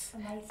 Yes.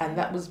 Amazing. And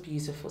that was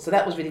beautiful. So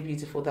that was really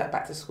beautiful, that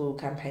back to school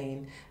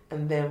campaign.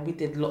 And then we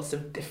did lots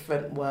of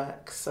different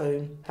work.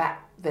 So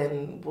that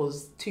then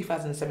was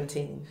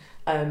 2017.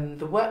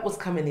 The work was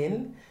coming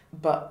in,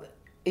 but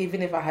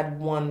even if I had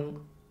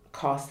one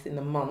cast in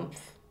a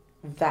month,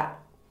 that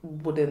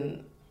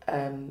wouldn't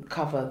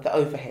cover the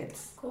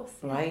overheads, of course,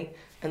 right?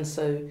 And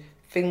so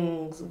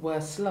things were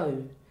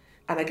slow,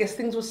 and I guess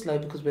things were slow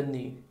because we're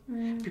new.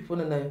 People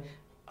want to know,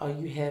 are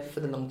you here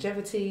for the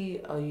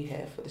longevity? Are you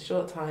here for the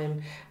short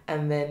time?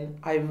 And then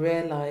I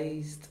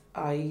realised,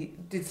 I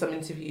did some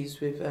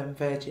interviews with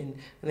Virgin,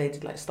 and they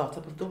did like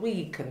Startup of the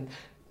Week, and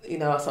you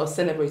know, so I was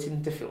celebrating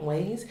in different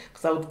ways,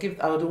 because I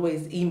would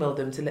always email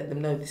them to let them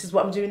know this is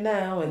what I'm doing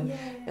now, and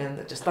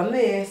I've just done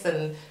this,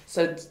 and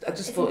so I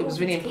just thought it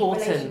was really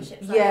important.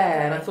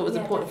 And I thought it was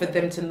important for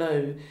them to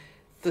know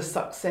the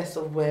success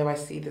of where I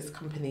see this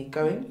company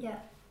going.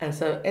 And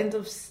so end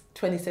of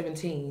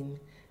 2017,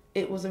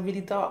 it was a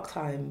really dark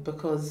time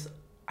because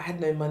I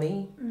had no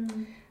money,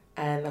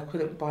 and I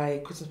couldn't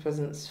buy Christmas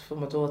presents for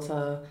my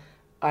daughter.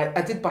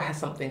 I did buy her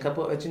something. I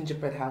bought a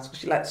gingerbread house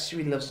because she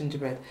really loves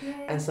gingerbread.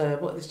 And so I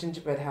bought this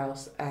gingerbread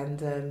house,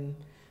 and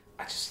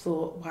I just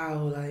thought,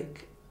 wow,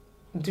 like,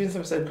 I'm doing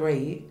something so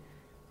great.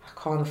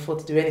 I can't afford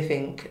to do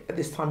anything at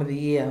this time of the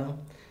year.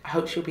 I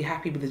hope she'll be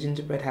happy with the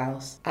gingerbread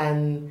house.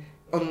 And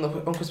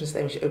on Christmas Day,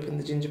 when she opened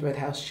the gingerbread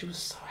house, she was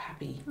so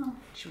happy.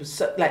 She was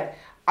so, like,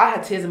 I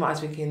had tears in my eyes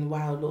thinking,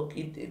 wow, look,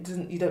 you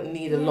don't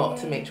need a lot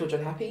to make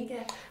children happy.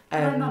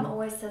 My mum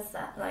always says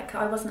that. Like,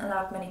 I wasn't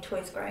allowed many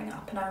toys growing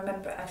up, and I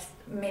remember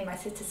me and my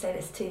sister say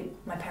this to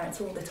my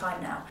parents all the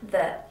time now,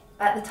 that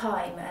at the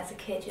time, as a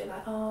kid, you're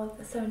like, oh,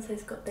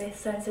 so-and-so's got this,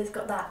 so-and-so's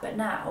got that. But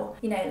now,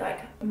 you know,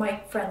 like, my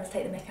friends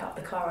take the mick out of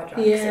the car I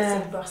drive, because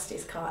it's the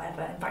rustiest car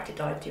ever. In fact, it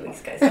died 2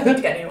 weeks ago, so I need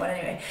to get a new one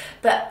anyway.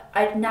 But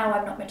now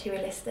I'm not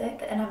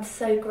materialistic, and I'm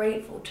so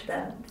grateful to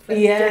them for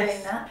doing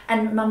that.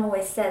 And Mum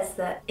always says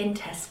that in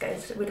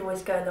Tesco's, we'd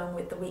always go along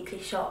with the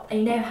weekly shop. And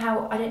you know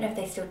how, I don't know if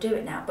they still do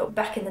it now, but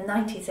back in the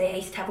 90s, they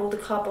used to have all the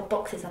cardboard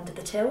boxes under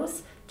the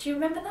tills. Do you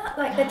remember that?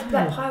 Like, they'd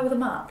like pile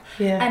them up,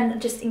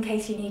 and just in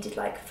case you needed,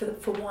 like,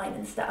 for wine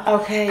and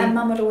stuff. And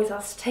Mum would always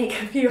ask to take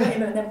a few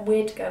items, and then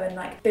we'd go and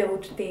like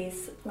build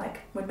these, like,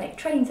 we'd make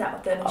trains out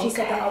of them. And she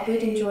said that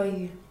we'd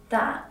enjoy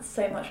that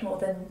so much more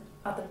than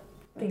other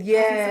big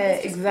Yeah,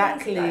 it's just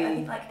exactly. crazy. Like, I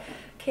think like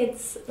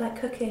kids like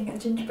cooking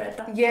and gingerbread.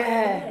 That's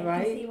Yeah, right.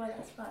 right. I can see why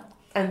that's fun.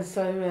 And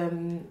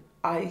so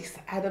I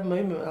had a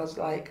moment where I was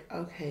like,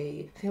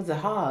 okay, things are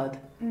hard.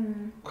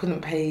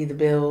 Couldn't pay the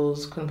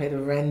bills, couldn't pay the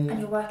rent. And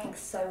you're working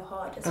so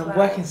hard as well. I'm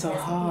working so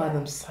hard,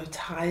 I'm so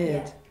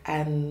tired. Yeah.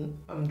 And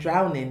I'm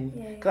drowning.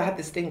 Because Yeah. I had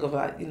this thing of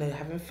like,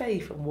 having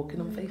faith. I'm walking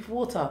on faith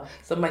water.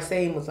 So my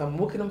saying was, I'm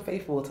walking on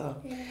faith water.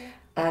 Yeah.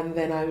 And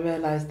then I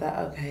realised that,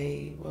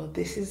 okay, well,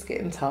 this is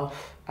getting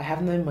tough. I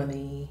have no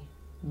money.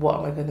 What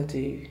am I going to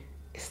do?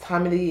 It's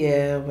time of the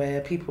year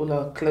where people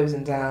are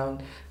closing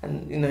down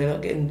and,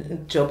 not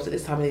getting jobs at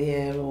this time of the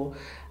year.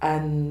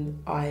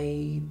 And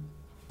I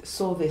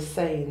saw this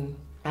saying,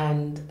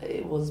 and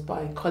it was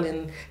by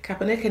Colin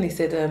Kaepernick, and he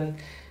said,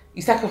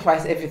 you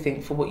sacrifice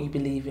everything for what you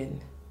believe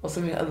in, or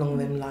something along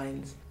them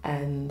lines.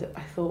 And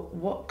I thought,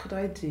 what could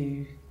I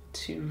do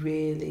to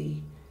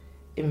really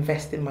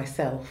invest in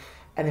myself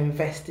and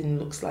invest in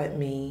looks like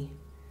me?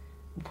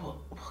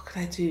 What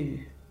could I do?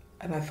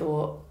 And I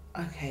thought,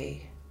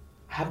 okay,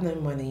 I have no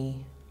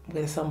money. I'm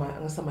gonna sell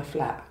my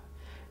flat,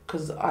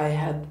 because I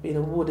had been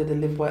awarded a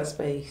Live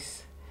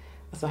Workspace,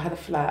 so I had a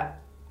flat.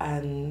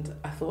 And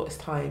I thought, it's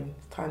time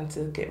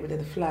to get rid of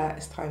the flat.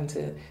 It's time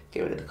to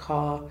get rid of the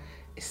car.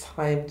 It's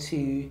time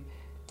to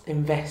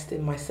invest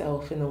in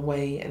myself in a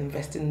way, and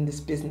invest in this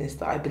business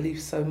that I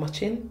believe so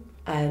much in.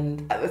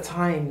 And at the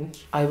time,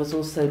 I was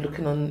also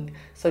looking on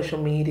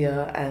social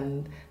media,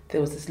 and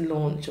there was this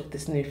launch of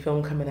this new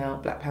film coming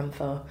out, Black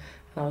Panther,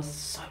 and I was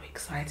so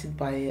excited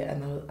by it.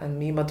 And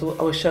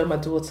I was showing my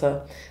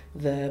daughter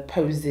the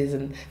poses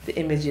and the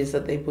images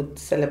that they would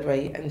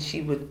celebrate, and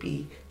she would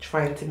be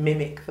trying to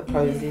mimic the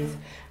poses.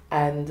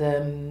 Yeah.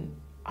 And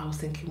I was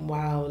thinking,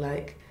 wow,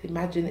 like,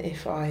 imagine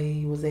if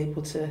I was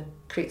able to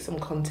create some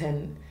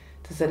content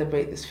to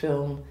celebrate this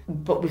film,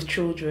 but with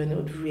children. It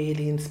would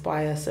really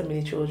inspire so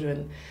many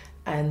children.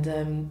 And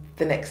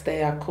the next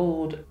day I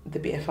called the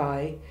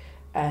BFI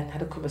and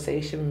had a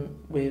conversation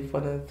with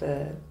one of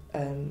the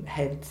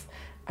heads,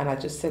 and I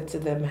just said to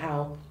them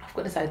how I've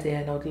got this idea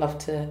and I would love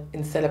to,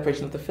 in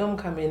celebration of the film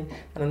coming,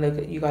 and I know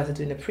that you guys are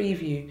doing a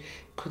preview,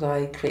 could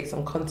I create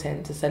some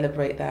content to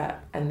celebrate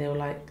that? And they were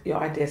like, your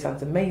idea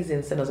sounds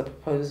amazing, send us a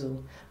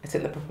proposal. I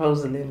sent the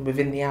proposal in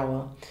within the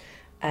hour,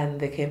 and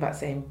they came back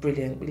saying,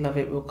 brilliant, we love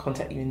it, we'll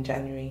contact you in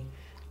January.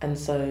 And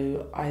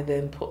so I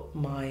then put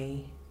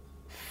my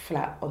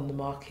flat on the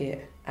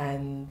market,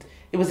 and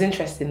it was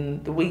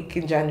interesting. The week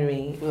in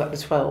January, it was like the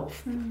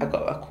 12th, I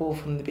got a call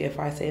from the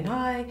BFI saying,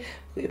 hi,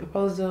 got your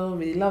proposal,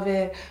 really love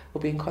it,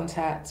 we'll be in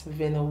contact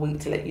within a week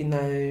to let you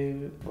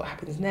know what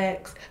happens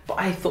next. But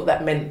I thought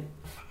that meant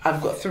I've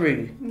got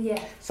through.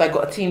 Yeah. So I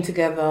got a team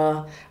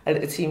together. I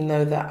let the team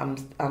know that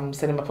I'm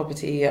selling my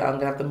property. I'm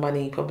gonna have the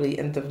money probably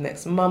end of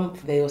next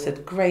month. They all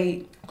said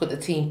great. Got the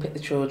team, picked the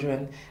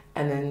children,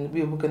 and then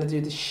we were gonna do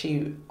the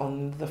shoot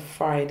on the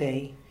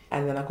Friday.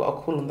 And then I got a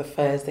call on the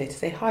Thursday to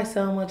say, hi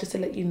Selma, just to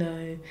let you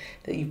know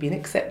that you've been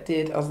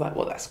accepted. I was like,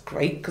 well, that's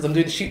great, because I'm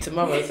doing the shoot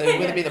tomorrow, so it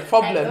wouldn't be the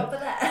problem.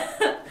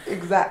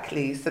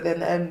 Exactly. So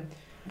then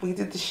we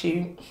did the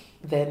shoot.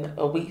 Then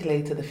a week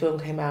later, the film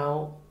came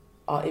out.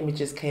 Our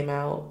images came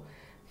out.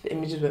 The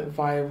images went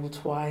viral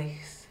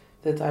twice.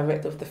 The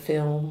director of the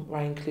film,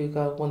 Ryan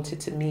Kluger,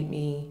 wanted to meet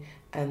me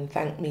and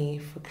thank me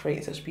for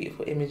creating such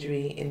beautiful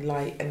imagery in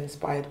light and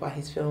inspired by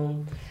his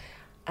film.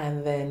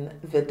 And then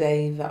the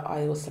day that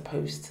I was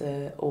supposed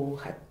to, or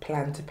had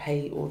planned to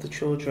pay all the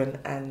children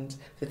and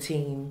the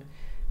team,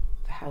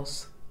 the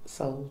house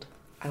sold,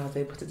 and I was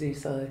able to do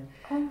so.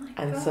 Oh my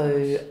and gosh.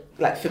 So,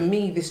 like, for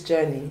me, this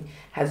journey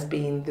there's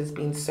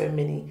been so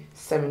many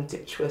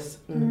serendipitous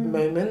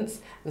moments,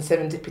 and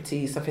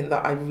serendipity is something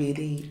that I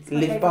really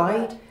live by.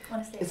 Word,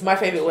 honestly, it's my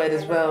favourite word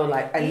as well.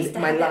 Like,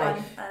 my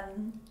life.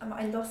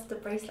 I lost the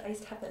bracelet. I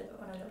used to have it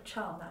on a little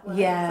charm, that word.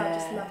 Yeah. So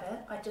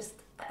I just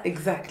love it.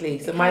 Exactly.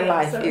 So my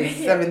life is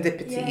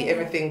serendipity. Yeah.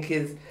 Everything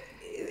is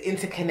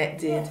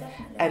interconnected. Yeah,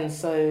 and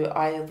so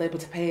I was able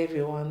to pay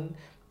everyone,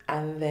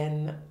 and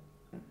then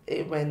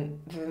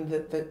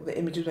the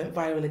images went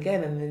viral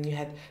again, and then you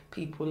had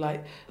people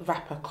like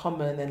rapper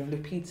Common and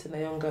Lupita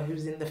Nyong'o,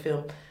 who's in the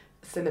film,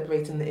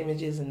 celebrating the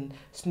images, and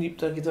Snoop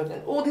Doggy Dogg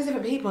and all these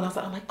different people, and I was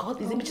like, oh my god,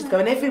 these images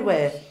going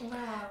everywhere.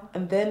 Wow.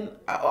 And then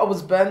I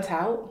was burnt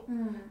out,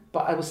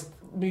 but I was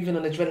moving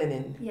on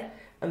adrenaline. Yeah.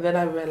 And then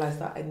I realised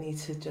that I need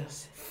to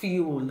just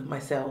fuel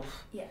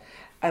myself. Yeah.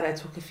 And I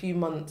took a few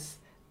months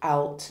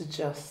out to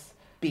just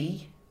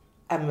be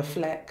and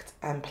reflect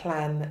and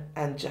plan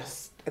and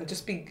just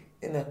be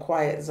in a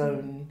quiet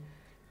zone,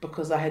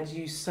 because I had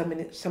used so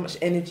much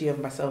energy of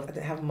myself. I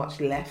didn't have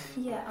much left.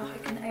 Yeah, I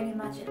can only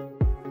imagine.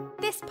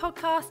 This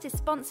podcast is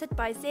sponsored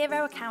by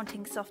Xero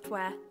Accounting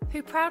Software,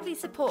 who proudly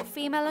support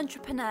female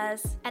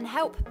entrepreneurs and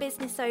help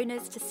business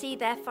owners to see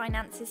their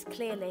finances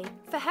clearly.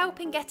 For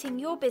help in getting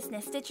your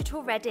business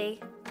digital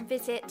ready,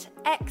 visit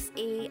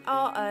xero.com.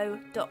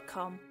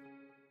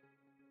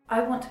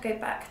 I want to go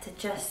back to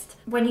just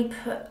when you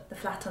put the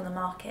flat on the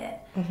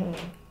market.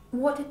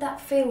 What did that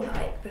feel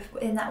like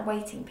in that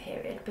waiting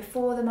period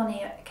before the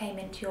money came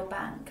into your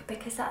bank?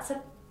 Because that's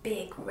a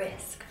big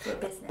risk for a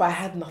business. But I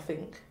had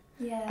nothing.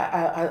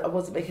 Yeah. I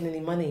wasn't making any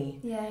money.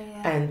 Yeah.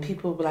 And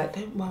people were like,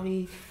 don't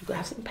worry, you've got to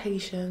have some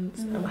patience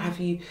and what have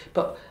you.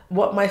 But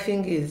what my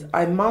thing is,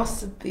 I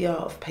mastered the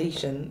art of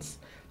patience,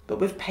 but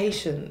with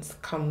patience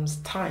comes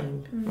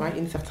time, right?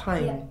 You need to have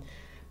time. Yeah.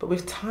 But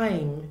with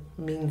time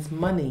means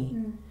money.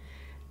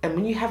 And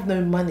when you have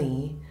no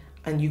money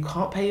and you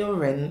can't pay your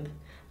rent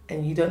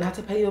and you don't have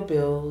to pay your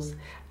bills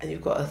and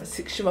you've got a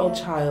 6-year-old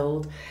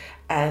child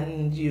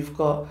and you've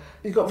got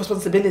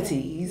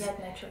responsibilities, You had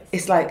no choice.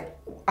 it's like,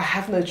 I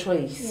have no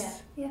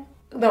choice. Yeah.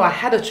 No, I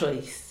had a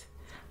choice.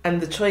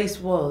 And the choice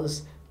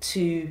was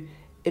to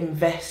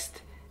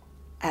invest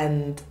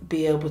and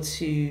be able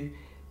to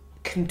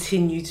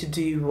continue to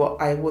do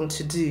what I want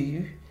to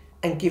do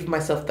and give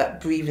myself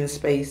that breathing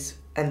space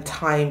and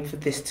time for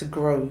this to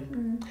grow.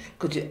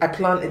 Because I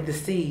planted the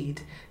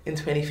seed in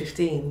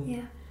 2015.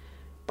 Yeah.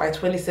 By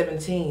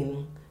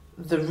 2017,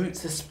 the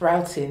roots are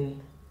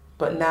sprouting,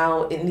 but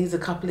now it needs a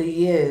couple of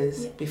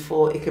years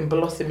before it can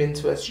blossom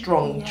into a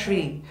strong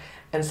tree.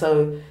 And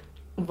so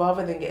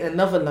rather than getting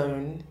another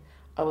loan,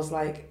 I was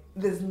like,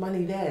 there's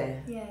money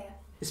there. Yeah.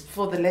 It's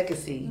for the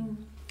legacy.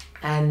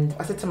 And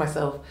I said to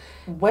myself,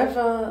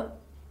 whether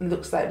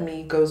Looks Like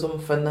Me goes on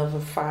for another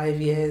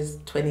 5 years,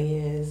 20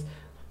 years,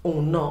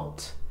 or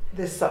not,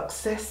 the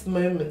success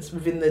moments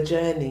within the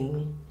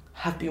journey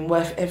have been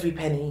worth every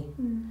penny,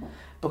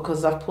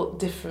 because I've put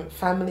different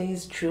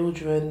families,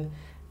 children,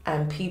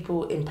 and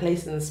people in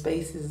places and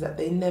spaces that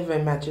they never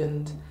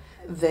imagined.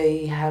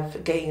 They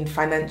have gained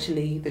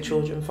financially, the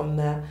children from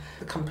that,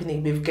 the company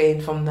we've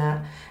gained from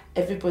that.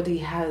 Everybody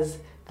has,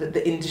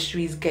 the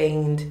industry's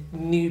gained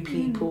new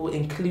people,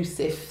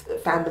 inclusive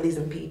families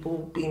and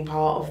people being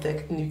part of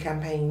their new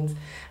campaigns.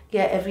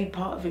 Yeah, every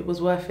part of it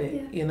was worth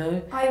it, you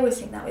know? I always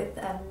think that with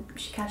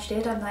She Can, She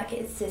Did. I'm like,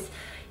 it's this,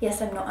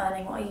 yes, I'm not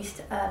earning what I used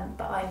to earn,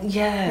 but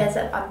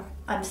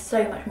I'm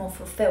so much more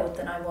fulfilled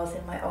than I was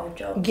in my old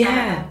job.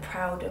 Yeah. I'm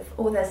proud of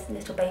all those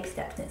little baby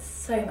steps, and it's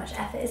so much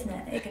effort, isn't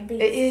it? It can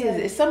be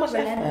It's so much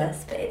relentless,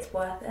 effort. but it's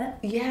worth it.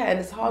 Yeah, and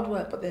it's hard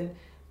work, but then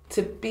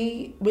to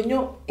be, when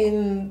you're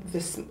in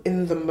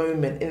the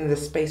moment, in the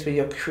space where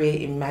you're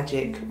creating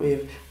magic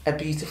with a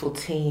beautiful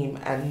team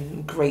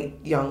and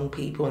great young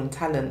people and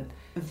talent,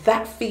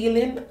 that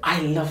feeling,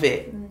 I love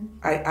it.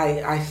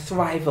 I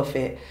thrive off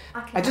it.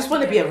 I just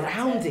want to be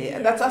around it. Yeah,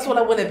 That's what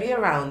I want to be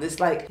around. It's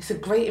like, it's a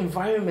great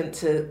environment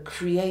to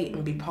create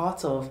and be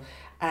part of,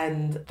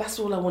 and that's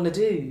all I want to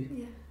do.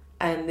 Yeah.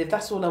 And if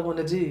that's all I want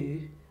to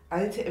do,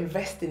 I need to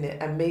invest in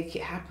it and make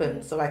it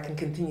happen so I can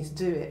continue to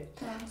do it.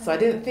 So I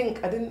didn't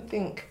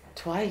think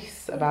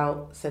twice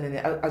about selling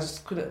it. I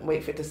just couldn't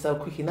wait for it to sell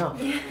quick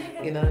enough,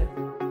 you know.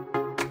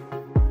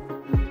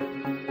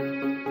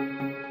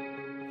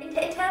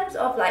 In terms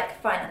of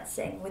like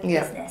financing with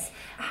business,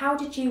 how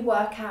did you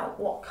work out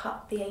what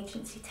cut the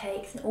agency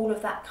takes and all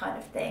of that kind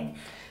of thing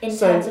in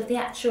terms of the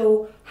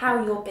actual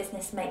how your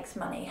business makes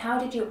money? How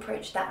did you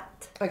approach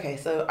that? Okay,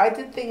 so I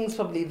did things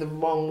probably the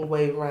wrong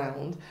way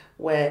round,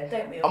 where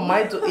Don't we all?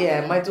 my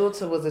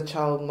daughter was a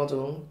child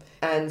model,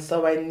 and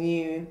so I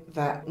knew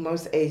that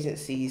most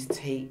agencies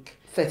take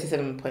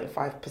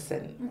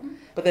 37.5%.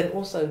 But then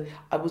also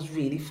I was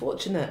really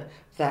fortunate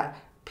that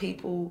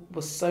people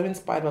were so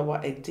inspired by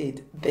what I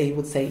did. They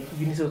would say,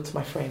 you need to talk to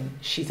my friend,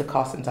 she's a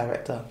casting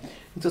director. You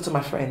need to talk to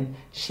my friend,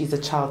 she's a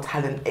child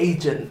talent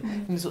agent.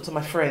 You need to talk to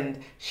my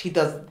friend, she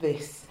does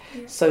this.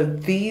 So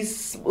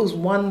these was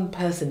one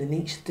person in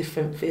each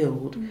different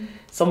field.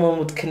 Someone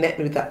would connect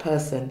me with that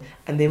person,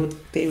 and they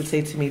would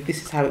say to me,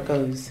 this is how it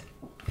goes.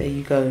 There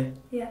you go.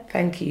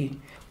 Thank you.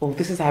 Or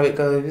this is how it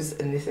goes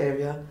in this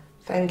area.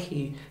 Thank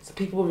you. So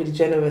people were really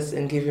generous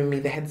in giving me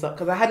the heads up,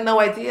 because I had no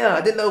idea.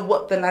 I didn't know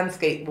what the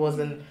landscape was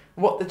and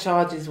what the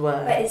charges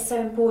were. But it's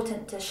so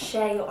important to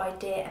share your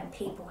idea and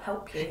people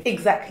help you.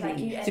 Exactly.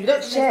 Like so if you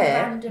don't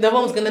share, no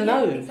one's going to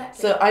know.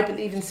 Exactly. So I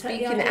believe in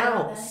speaking it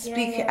out.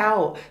 Speak it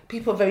out.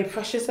 People are very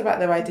precious about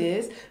their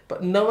ideas,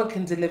 but no one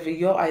can deliver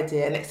your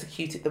idea and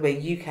execute it the way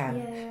you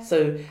can.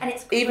 So and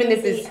it's even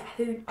if it's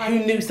who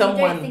knew someone.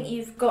 You don't think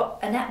you've got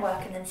a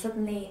network, and then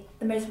suddenly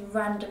the most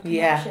random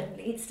connection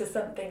leads to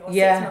something, or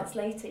 6 months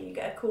later you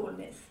get a call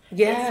and it's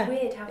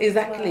weird how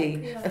exactly.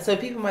 Work. And so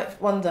people might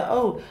wonder,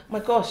 oh my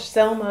gosh,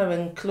 Selma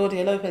and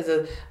Claudia Lopez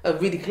are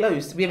really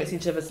close. We haven't seen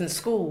each other since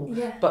school.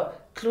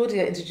 But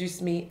Claudia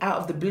introduced me out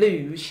of the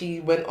blue.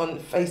 She went on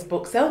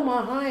Facebook,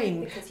 Selma,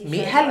 hi,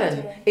 meet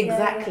Helen.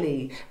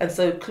 Exactly. And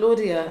so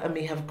Claudia and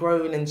me have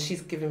grown, and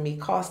she's given me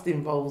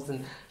casting roles,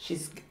 and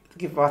she's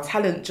give our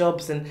talent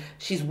jobs, and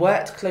she's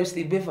worked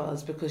closely with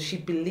us because she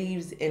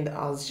believes in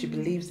us, she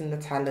believes in the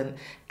talent,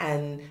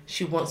 and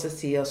she wants to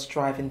see us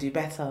strive and do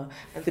better.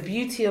 And the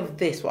beauty of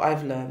this, what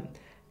I've learned,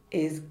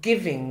 is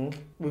giving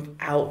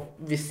without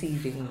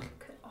receiving.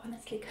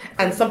 Honestly,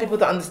 and some people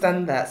don't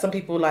understand that. Some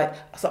people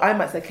so I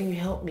might say, can you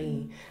help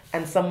me?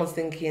 And someone's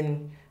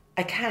thinking,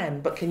 I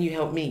can, but can you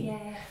help me?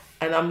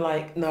 And I'm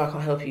like, no, I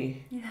can't help you.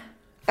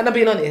 And I'm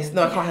being honest,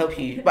 no, I can't help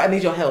you, but I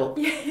need your help.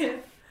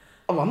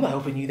 All I'm not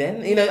helping you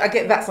then. You know, I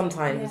get that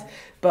sometimes. Yeah.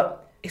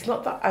 But it's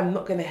not that I'm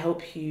not going to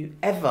help you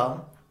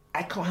ever.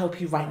 I can't help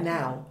you right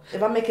now.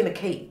 If I'm making a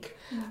cake,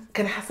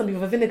 can I have some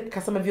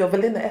of your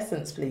vanilla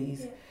essence,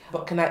 please? Yeah.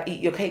 But can I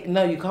eat your cake?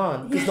 No, you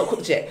can't. It's not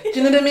cooked yet. Do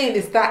you know what I mean?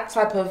 It's that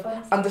type of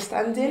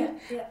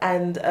understanding. Yeah.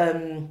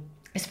 And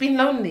it's been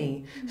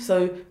lonely.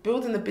 So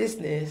building a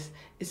business,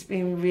 it's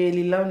been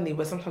really lonely,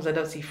 where sometimes I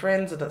don't see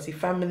friends, I don't see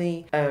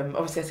family.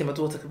 Obviously I see my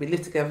daughter because we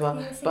live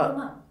together. But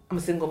I'm a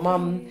single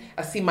mum. Yeah.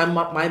 I see my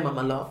mum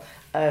a lot.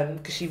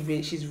 Because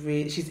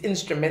she's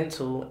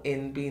instrumental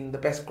in being the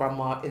best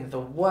grandma in the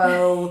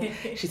world.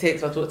 She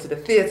takes my daughter to the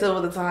theatre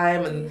all the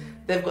time, and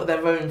they've got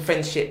their own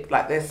friendship,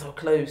 like they're so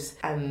close,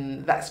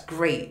 and that's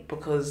great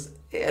because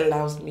it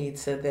allows me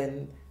to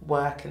then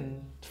work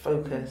and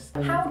focus.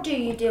 How do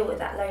you deal with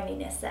that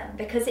loneliness then?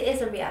 Because it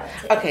is a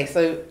reality. Okay,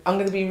 so I'm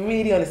going to be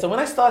really honest. So when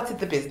I started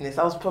the business,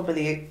 I was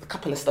probably a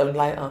couple of stone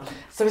lighter.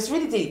 So it's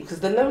really deep because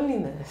the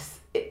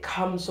loneliness, it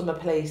comes from a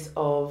place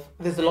of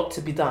there's a lot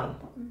to be done.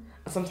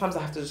 Sometimes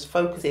I have to just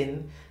focus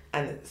in,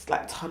 and it's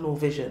like tunnel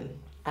vision,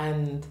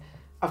 and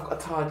I've got a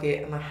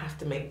target and I have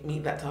to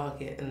meet that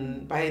target,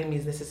 and by any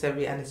means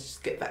necessary, and it's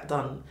just get that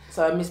done.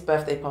 So I miss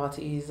birthday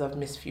parties, I've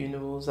missed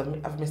funerals,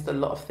 I've missed a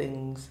lot of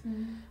things,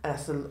 and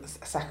that's a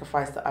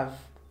sacrifice that I've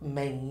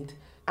made,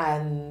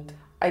 and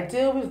I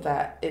deal with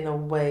that in a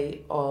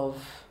way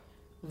of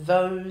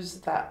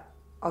those that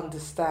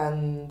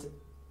understand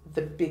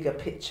the bigger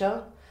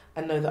picture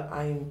and know that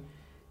I'm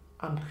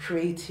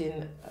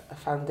creating a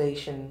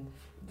foundation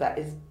that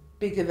is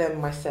bigger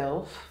than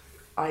myself.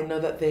 I know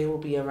that they will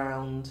be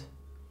around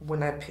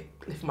when I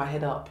lift my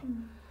head up.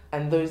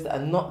 And those that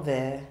are not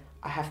there,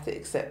 I have to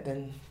accept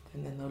them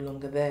and they're no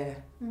longer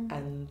there.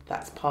 And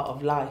that's part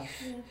of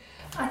life. Yeah.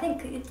 I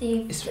think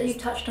you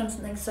touched on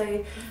something, so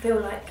I feel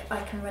like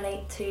I can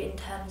relate to in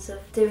terms of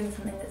doing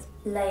something that's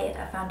lay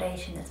a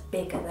foundation that's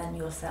bigger than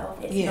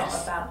yourself. It's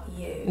not about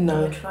you.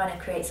 No. You're trying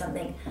to create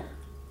something,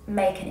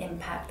 make an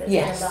impact that's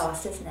going to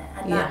last, isn't it?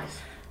 And that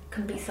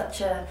can be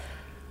such a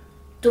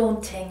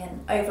daunting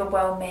and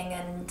overwhelming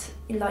and,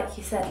 like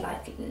you said,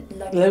 like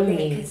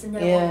lonely, because no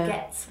one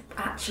gets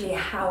actually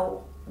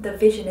how the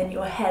vision in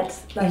your head,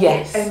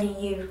 like only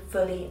you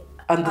fully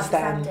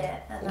understand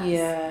it. And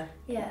that's,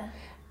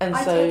 And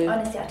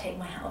I take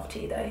my hat off to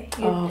you though.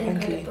 You're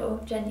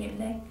incredible,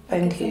 genuinely.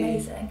 It's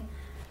amazing.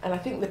 And I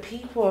think the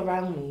people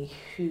around me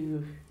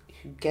who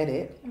get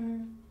it,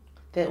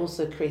 they're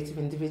also creative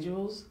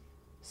individuals.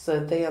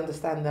 So they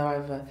understand they're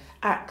either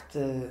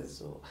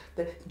actors or,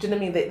 do you know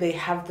what I mean? They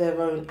have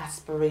their own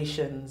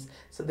aspirations.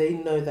 So they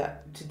know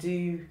that to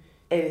do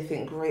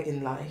anything great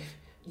in life,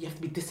 you have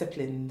to be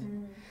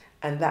disciplined.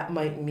 And that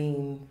might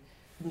mean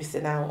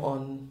missing out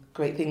on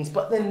great things.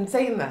 But then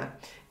saying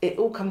that, it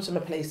all comes from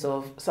a place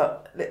of,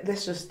 so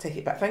let's just take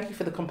it back. Thank you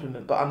for the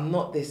compliment, but I'm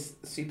not this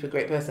super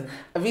great person.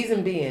 A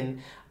reason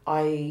being,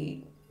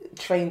 I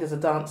trained as a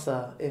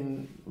dancer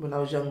when I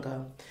was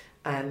younger.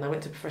 And I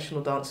went to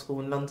professional dance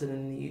school in London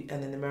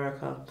and in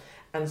America.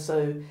 And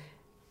so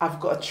I've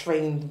got a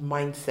trained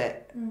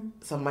mindset.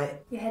 So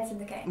your head's in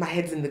the game. My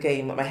head's in the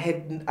game. Like my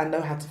head, I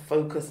know how to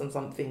focus on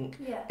something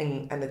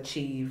and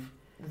achieve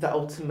the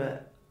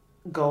ultimate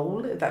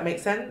goal, if that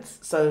makes sense.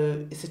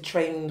 So it's a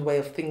trained way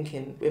of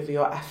thinking. Whether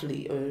you're an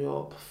athlete or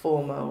you're a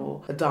performer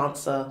or a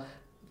dancer,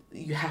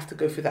 you have to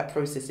go through that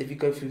process. If you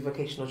go through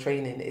vocational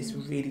training, it's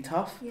really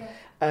tough.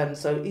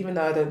 So even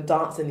though I don't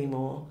dance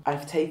anymore,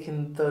 I've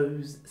taken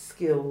those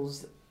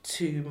skills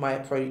to my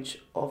approach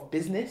of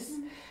business.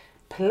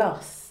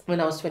 Plus,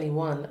 when I was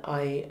 21,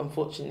 I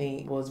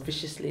unfortunately was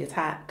viciously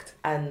attacked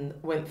and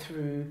went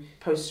through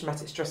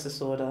post-traumatic stress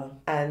disorder.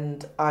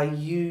 And I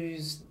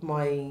used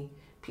my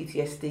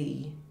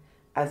PTSD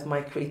as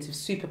my creative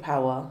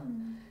superpower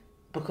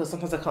because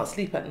sometimes I can't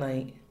sleep at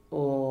night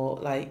or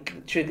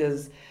like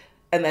triggers.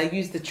 And I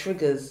use the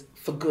triggers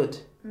for good.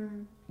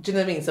 Do you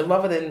know what I mean? So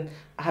rather than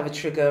I have a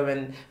trigger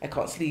and I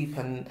can't sleep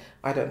and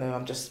I don't know,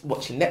 I'm just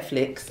watching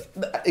Netflix,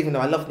 even though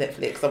I love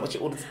Netflix, I watch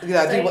it all the time.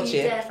 I do watch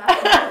it.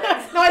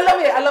 No, I love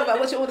it. I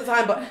watch it all the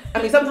time. But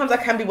I mean, sometimes I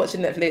can be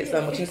watching Netflix,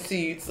 I'm watching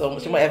Suits or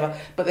watching whatever.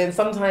 But then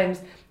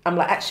sometimes I'm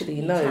like, actually,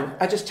 no,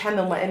 I just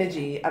channel my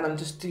energy and I'm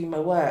just doing my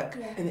work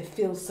and it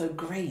feels so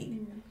great.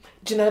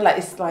 Do you know, like,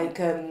 it's like...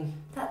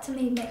 that to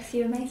me makes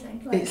you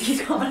amazing. Like, you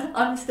can't,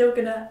 I'm still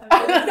gonna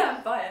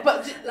stand by it.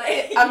 But,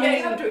 like, you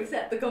have to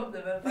accept the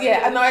compliment.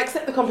 Yeah, and I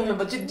accept the compliment,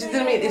 but do you know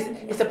what I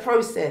mean? It's a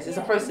process. It's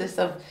a process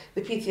of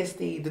the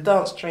PTSD, the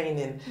dance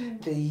training,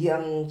 the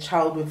young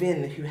child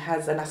within who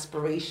has an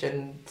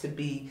aspiration to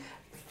be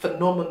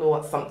phenomenal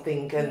at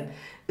something. And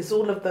it's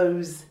all of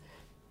those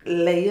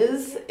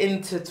layers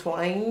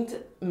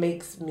intertwined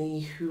makes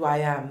me who I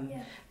am.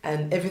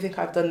 And everything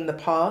I've done in the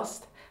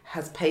past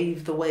has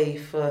paved the way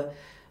for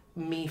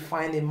me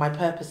finding my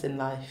purpose in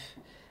life.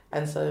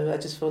 And so I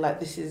just feel like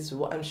this is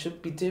what I should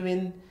be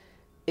doing.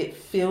 It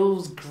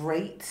feels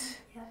great.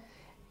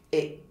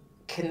 It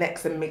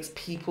connects and makes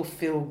people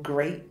feel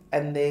great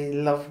and they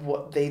love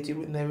what they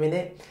do when they're in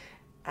it.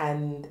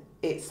 And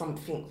it's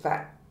something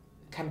that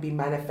can be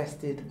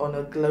manifested on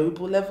a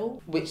global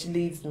level, which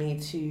leads me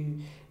to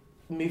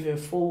moving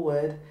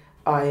forward.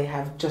 I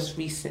have just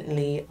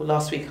recently,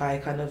 last week, I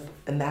kind of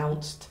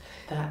announced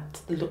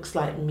that Looks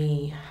Like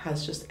Me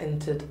has just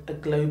entered a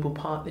global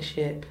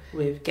partnership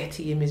with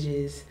Getty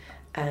Images,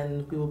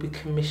 and we will be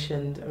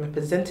commissioned and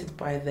represented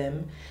by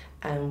them,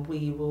 and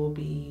we will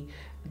be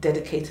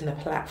dedicating a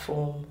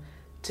platform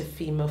to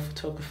female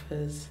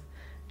photographers.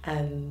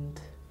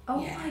 And oh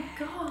my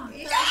god,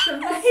 yes! that's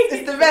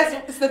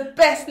amazing. It's the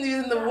best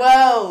news in the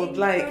world. Incredible.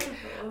 Like,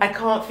 I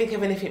can't think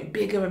of anything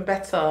bigger and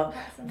better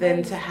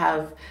than to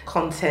have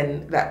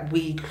content that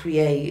we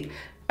create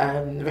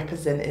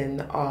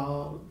representing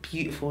our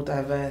beautiful,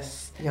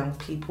 diverse young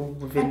people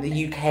within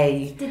the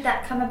UK. Did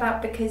that come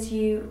about because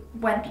you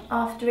went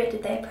after it?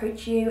 Did they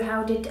approach you?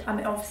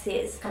 Obviously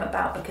it's come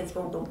about because of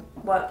all the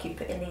work you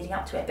put in leading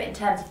up to it, but in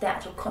terms of the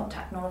actual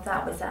contact and all of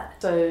that, was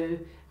that? So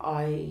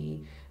I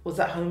was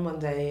at home one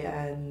day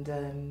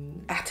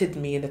and atted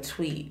me in a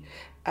tweet,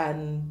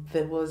 and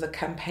there was a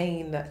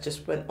campaign that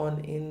just went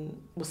on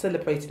was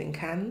celebrated in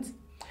Cannes,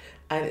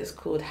 and it's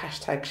called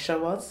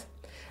 #ShowUs.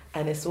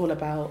 And it's all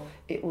about,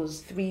 it was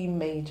 3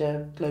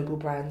 major global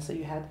brands. So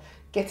you had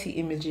Getty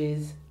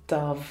Images,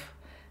 Dove,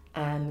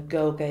 and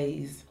Girl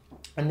Gaze.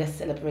 And they're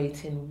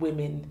celebrating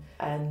women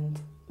and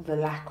the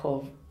lack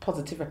of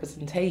positive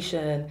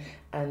representation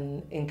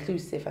and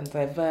inclusive and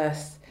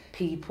diverse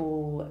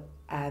people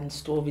and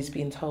stories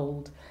being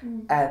told.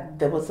 And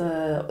there was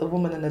a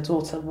woman and a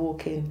daughter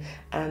walking,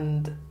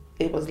 and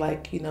it was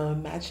like,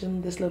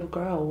 imagine this little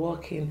girl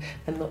walking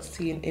and not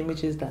seeing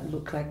images that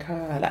look like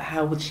her. Like,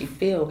 how would she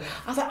feel?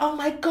 I was like, oh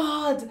my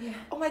God,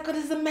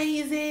 this is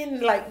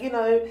amazing. Like,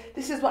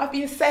 this is what I've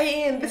been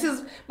saying. This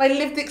is my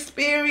lived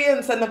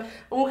experience. And I'm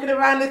walking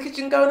around the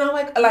kitchen going, oh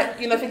my,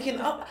 thinking,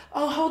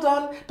 oh, hold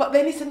on. But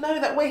they need to know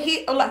that we're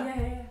here.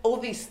 All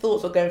these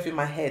thoughts were going through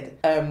my head.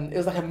 It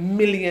was like a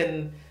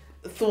million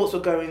thoughts were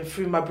going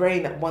through my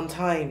brain at one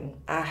time.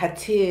 I had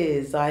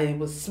tears, I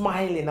was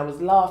smiling, I was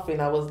laughing,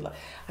 and I was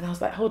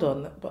like, hold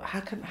on, but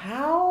how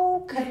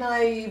can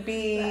I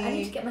be... I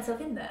need to get myself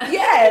in there.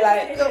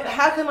 Yeah,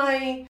 how can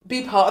I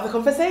be part of the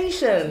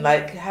conversation?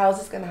 Like, how's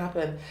this going to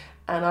happen?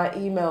 And I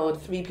emailed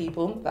 3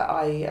 people that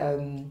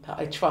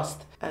I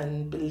trust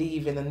and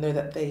believe in, and know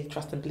that they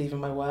trust and believe in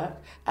my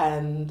work.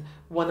 And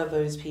one of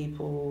those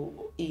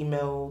people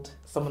emailed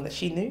someone that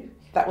she knew.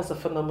 That was a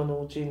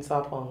phenomenal June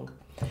Sarpong.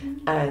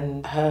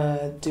 And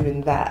her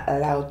doing that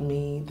allowed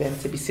me then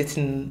to be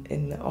sitting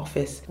in the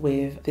office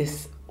with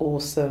this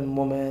awesome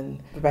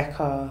woman,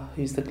 Rebecca,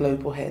 who's the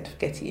global head of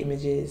Getty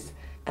Images.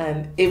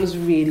 And it was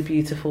really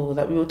beautiful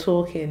that we were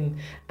talking,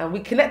 and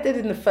we connected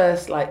in the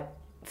first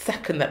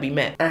second that we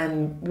met,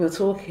 and we were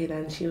talking,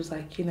 and she was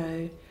like,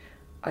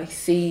 I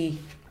see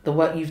the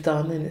work you've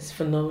done and it's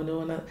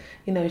phenomenal,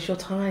 and it's your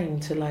time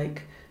to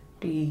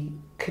be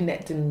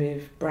connecting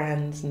with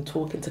brands and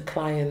talking to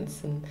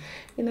clients, and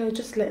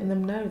just letting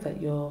them know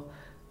that you're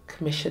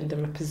commissioned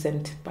and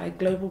represented by a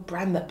global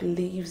brand that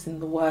believes in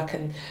the work,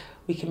 and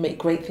we can make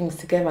great things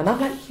together. And I'm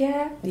like,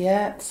 yeah,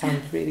 it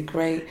sounds really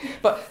great.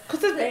 But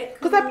what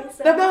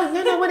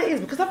it is,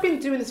 because I've been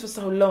doing this for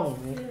so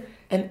long,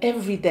 and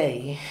every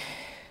day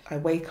I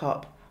wake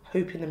up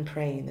hoping and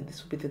praying that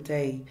this will be the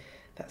day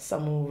that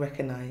someone will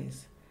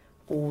recognise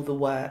all the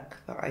work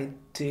that I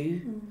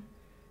do.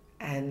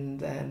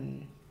 And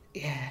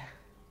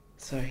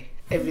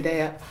every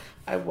day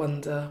I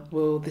wonder,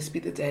 will this be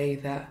the day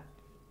that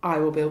I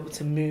will be able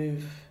to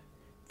move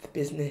the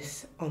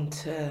business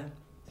onto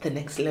the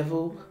next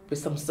level with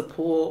some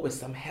support, with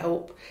some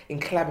help, in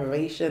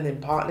collaboration, in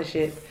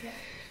partnership. Yeah.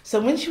 So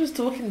when she was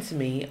talking to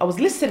me, I was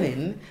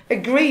listening,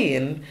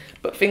 agreeing,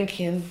 but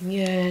thinking,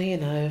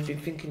 I've been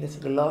thinking this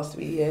for the last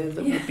 3 years,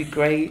 that would be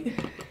great.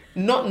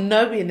 Not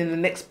knowing in the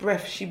next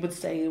breath she would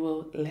say,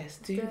 well, let's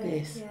do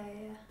this. Yeah.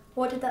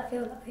 What did that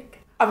feel like?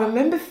 I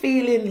remember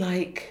feeling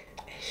like,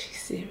 is she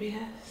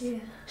serious? Yeah.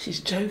 She's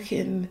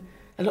joking.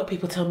 A lot of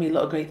people tell me a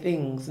lot of great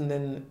things, and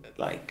then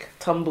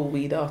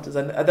tumbleweed afterwards,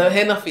 and I don't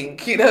hear nothing.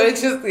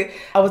 It's just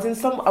I was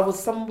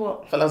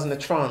in a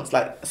trance.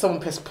 Like,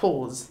 someone pressed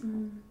pause,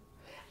 and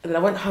then I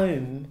went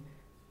home,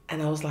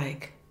 and I was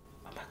like,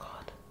 oh my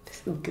God,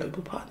 this is a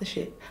global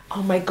partnership.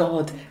 Oh my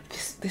God,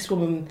 this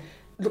woman,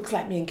 Looks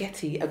Like Me and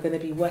Getty are going to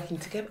be working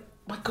together.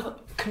 Oh my God,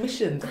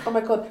 commissioned. Oh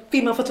my God,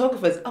 female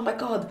photographers. Oh my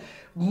God,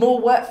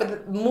 more work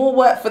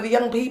for the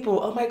young people.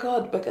 Oh my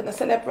God, we're gonna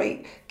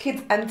celebrate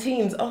kids and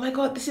teens. Oh my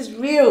God, this is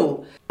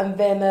real. And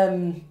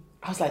then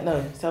I was like,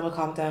 no, Selma,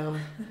 calm down.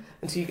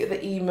 Until you get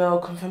the email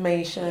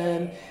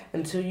confirmation,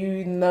 until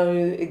you know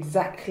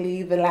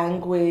exactly the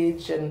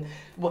language and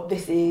what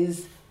this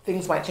is,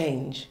 things might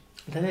change.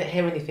 And then I didn't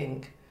hear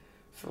anything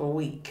for a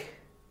week,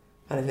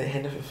 and I didn't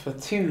hear anything for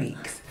 2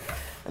 weeks.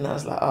 And I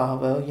was like, oh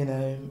well,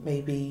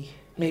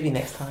 maybe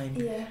next time.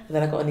 Yeah. And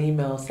then I got an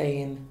email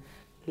saying,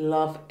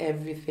 love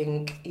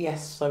everything.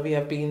 Yes, sorry,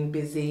 I've been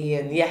busy,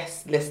 and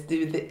yes, let's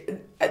do the.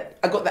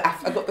 I got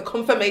the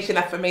confirmation,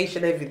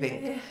 affirmation,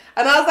 everything. Yeah.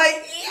 And I was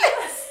like,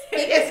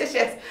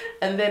 yes.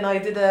 And then I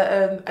did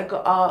I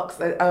got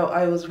asked,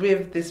 I was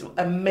with this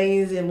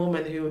amazing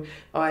woman who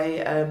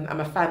I'm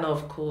a fan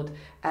of, called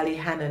Ali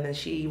Hannon, and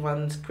she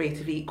runs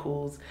Creative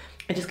Equals.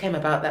 It just came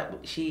about that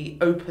she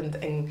opened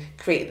and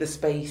created the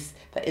space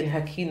that in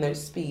her keynote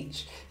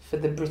speech for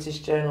the British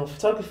Journal of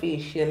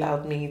Photography, she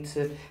allowed me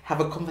to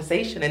have a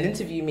conversation and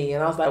interview me.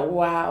 And I was like,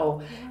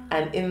 wow.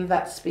 And in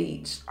that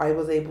speech, I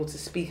was able to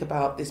speak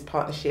about this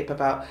partnership,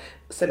 about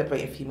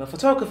celebrating female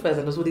photographers.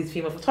 And there's all these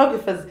female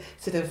photographers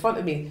sitting in front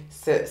of me.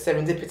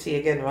 Serendipity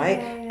again, right?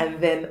 Yeah. And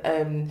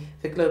then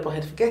the global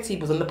head for Getty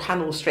was on the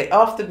panel straight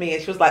after me.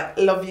 And she was like,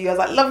 love you. I was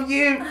like, love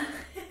you.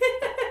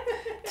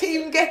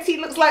 Team Getty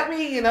looks like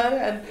me, you know?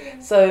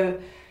 And so,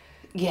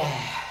 yeah.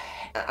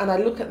 And I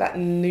look at that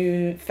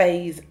new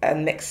phase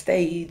and next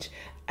stage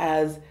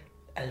as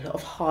a lot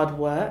of hard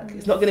work.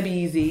 It's not going to be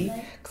easy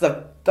because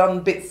I've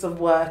done bits of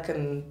work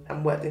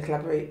and worked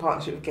in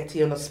partnership with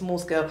Getty on a small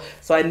scale.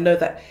 So I know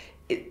that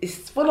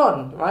it's full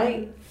on,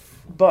 right?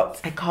 But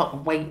I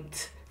can't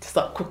wait to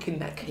start cooking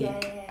that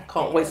cake. I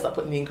can't wait to start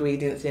putting the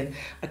ingredients in.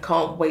 I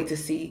can't wait to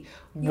see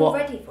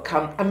what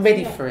comes. I'm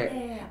ready for it.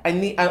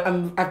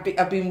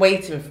 I've been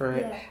waiting for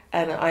it,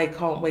 and I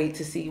can't wait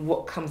to see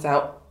what comes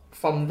out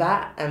from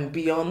that and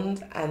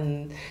beyond.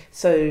 And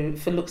so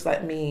for Looks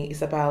Like Me,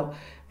 it's about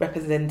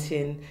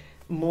representing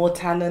more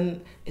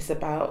talent. It's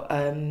about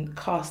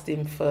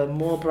casting for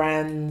more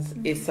brands.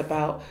 It's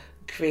about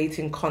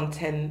creating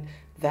content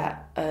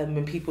that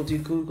when people do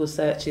Google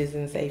searches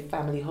and say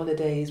family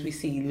holidays, we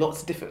see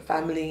lots of different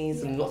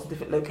families and lots of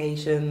different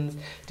locations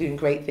doing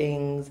great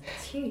things.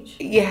 It's huge.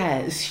 Yeah,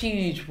 it's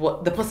huge.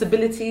 What the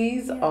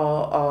possibilities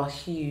are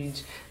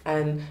huge,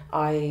 and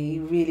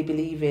I really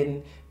believe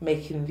in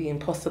making the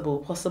impossible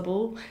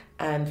possible.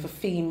 And for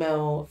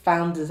female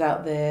founders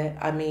out there,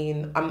 I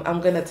mean, I'm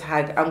gonna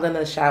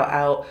shout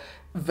out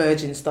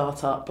Virgin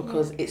Startup,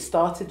 because it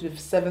started with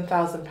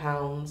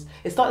 £7,000.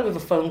 It started with a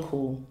phone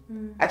call.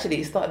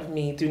 Actually, it started with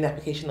me doing the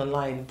application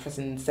online,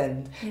 pressing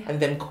send, and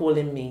them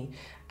calling me,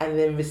 and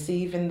then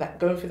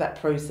going through that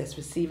process,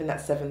 receiving that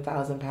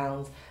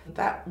 £7,000.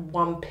 That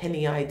one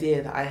penny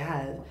idea that I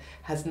had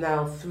has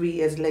now 3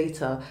 years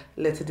later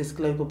led to this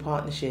global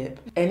partnership.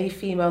 Any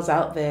females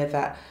out there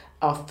that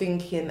are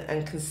thinking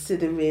and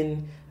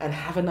considering and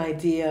have an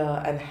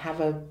idea and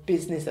have a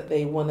business that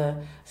they want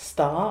to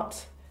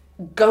start,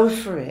 go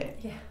for it.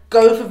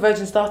 Go for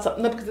Virgin Startup.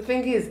 No, because the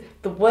thing is,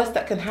 the worst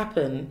that can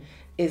happen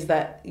is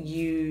that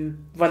you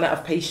run out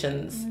of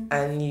patience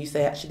and you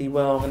say, actually,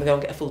 well, I'm going to go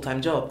and get a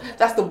full-time job.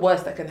 That's the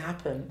worst that can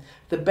happen.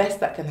 The best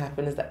that can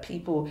happen is that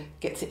people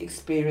get to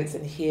experience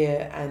and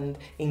hear and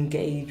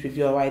engage with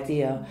your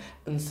idea.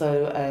 And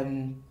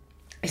so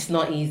it's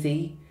not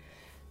easy.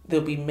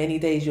 There'll be many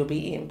days you'll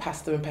be eating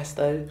pasta and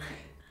pesto.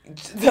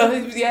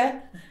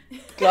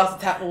 Glass of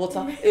tap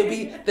water.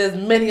 There's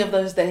many of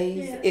those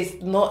days.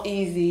 It's not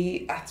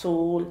easy at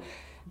all,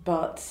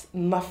 but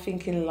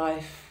nothing in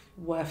life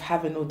worth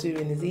having or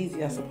doing is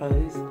easy, I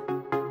suppose.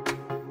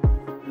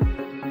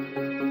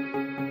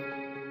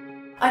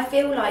 I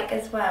feel like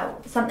as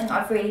well, something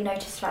I've really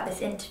noticed throughout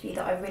this interview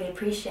that I really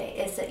appreciate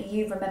is that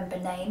you remember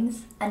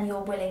names and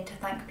you're willing to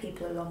thank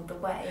people along the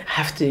way.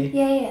 Have to.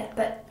 Yeah,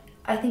 but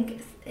I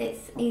think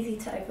it's easy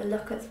to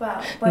overlook as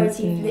well. Whereas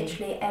you've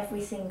literally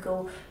every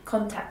single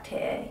contact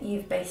here,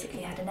 you've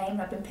basically had a name.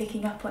 I've been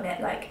picking up on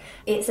it. Like,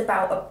 it's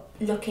about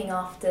looking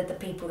after the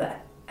people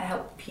that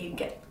help you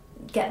get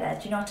there.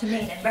 Do you know what I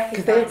mean? And recognise,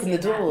 because they open the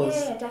doors.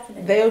 Yeah,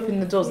 definitely. They open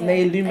the doors and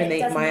they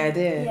illuminate my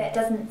idea. Yeah, it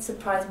doesn't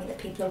surprise me that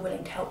people are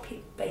willing to help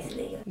you,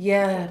 basically.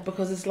 Yeah,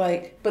 because it's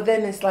like, but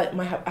then it's like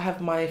I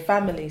have my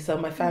family. So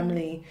my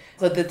family.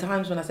 So the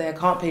times when I say I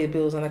can't pay the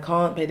bills and I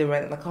can't pay the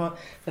rent and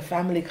the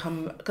family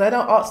come, because I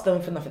don't ask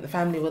them for nothing. The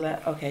family were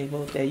like, okay,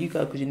 well, there you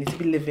go, because you need to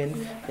be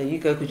living. There you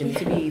go, because you need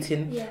to be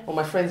eating. Or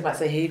my friends might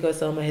say, here you go,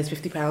 Selma, here's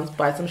 £50,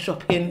 buy some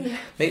shopping.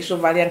 Make sure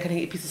Ryan can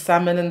eat a piece of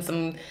salmon and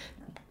some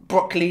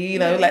broccoli,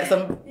 like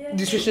some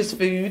nutritious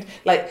food.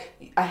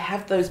 Like, I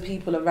have those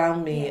people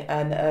around me,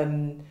 and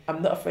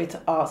I'm not afraid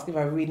to ask if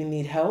I really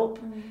need help.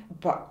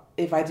 But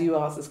if I do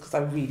ask, it's because I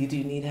really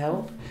do need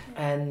help.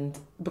 And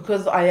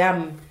because I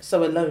am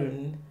so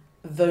alone,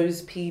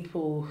 those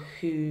people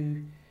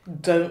who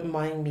don't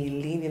mind me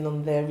leaning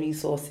on their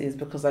resources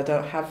because I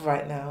don't have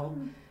right now,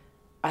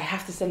 I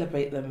have to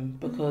celebrate them,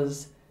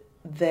 because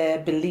their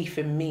belief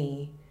in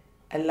me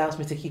allows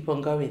me to keep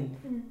on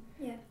going.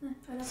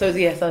 So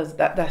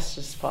that's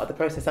just part of the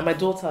process. And my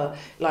daughter,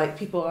 like,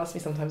 people ask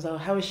me sometimes, oh,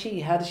 how is she?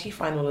 How does she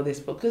find all of this?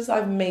 Because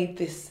I've made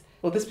this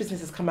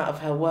business has come out of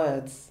her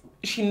words.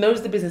 She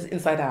knows the business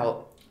inside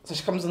out. So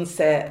she comes on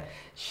set,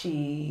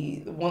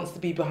 she wants to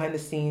be behind the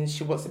scenes,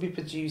 she wants to be a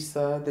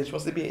producer, then she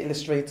wants to be an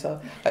illustrator.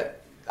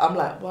 I'm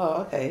like,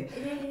 wow,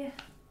 okay.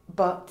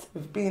 But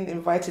we've been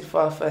invited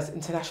for our first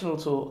international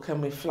talk,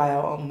 and we fly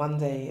out on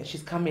Monday, and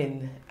she's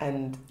coming,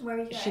 and where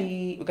are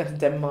you we're going to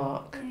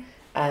Denmark.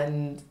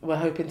 And we're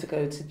hoping to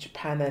go to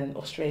Japan and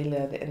Australia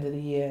at the end of the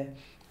year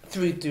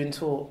through doing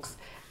talks.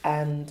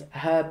 And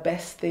her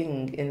best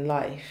thing in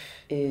life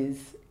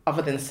is,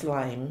 other than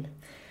slime,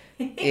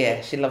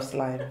 she loves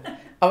slime.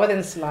 Other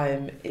than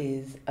slime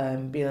is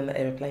being on the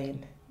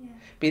aeroplane.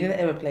 Being in an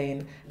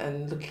aeroplane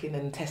and looking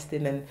and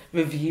testing and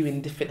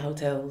reviewing different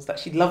hotels. Like,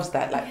 she loves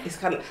that. Like, it's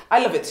kind of, I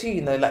love it too,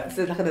 you know, like, it's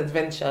like an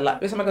adventure. Like,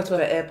 every time I go to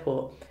an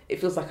airport, it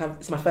feels like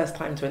it's my first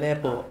time to an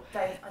airport.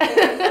 I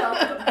don't love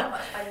how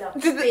much I love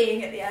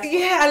being at the airport.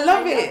 Yeah, I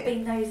love it. I love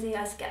being nosy.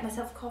 I just get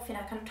myself a coffee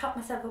and I kind of tuck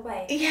myself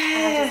away. Yeah.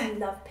 And I just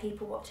love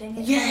people watching.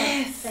 It's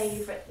yes. my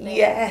favourite thing.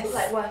 Yes.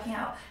 Like working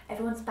out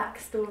everyone's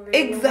backstory.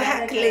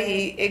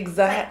 Exactly.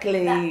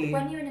 Like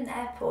when you're in an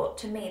airport,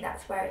 to me,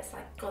 that's where it's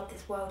like, God,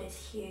 this world is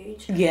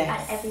huge.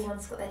 Yes. And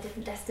everyone's got their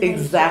different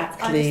destinations.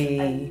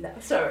 Exactly.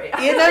 Sorry.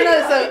 Yeah,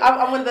 no. So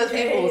I'm one of those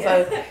people.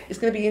 Yeah. So it's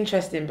going to be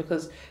interesting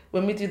because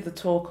when we do the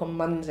talk on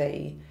Monday,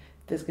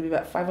 there's going to be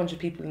about 500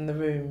 people in the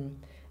room,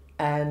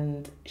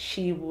 and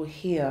she will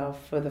hear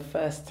for the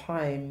first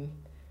time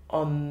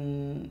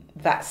on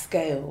that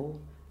scale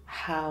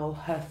how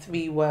her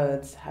 3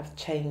 words have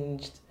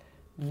changed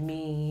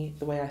me,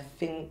 the way I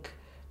think,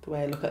 the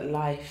way I look at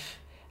life,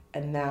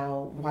 and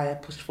now why I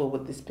push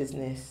forward this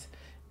business.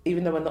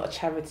 Even though we're not a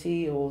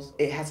charity, or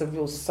it has a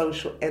real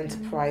social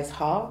enterprise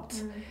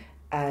heart,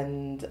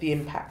 and the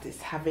impact it's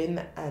having,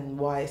 and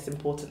why it's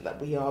important that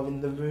we are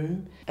in the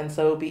room. And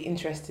so it'll be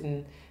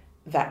interesting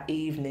that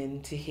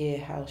evening to hear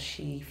how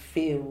she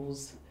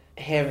feels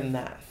hearing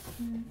that,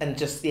 and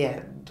just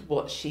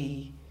what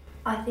she.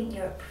 I think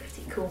you're a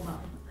pretty cool mum.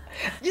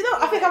 You know,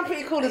 I think I'm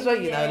pretty cool as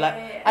well. You know,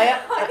 like I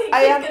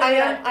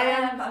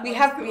am. We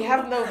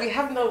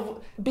have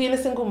no. Being a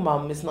single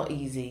mum is not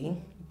easy,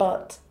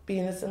 but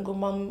being a single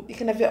mum, you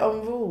can have your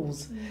own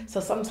rules. So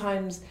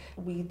sometimes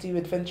we do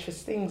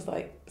adventurous things,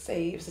 like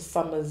say it's a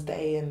summer's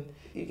day and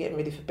you're getting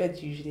ready for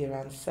bed, usually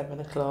around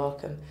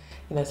 7:00, and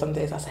you know, some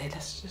days I say,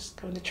 let's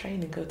just go on the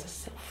train and go to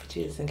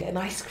Selfridges and get an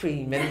ice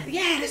cream, and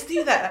let's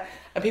do that.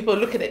 And people are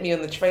looking at me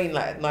on the train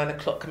like at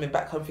 9:00 coming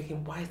back home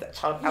thinking, why is that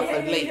child out so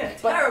late?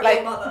 But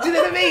like, do you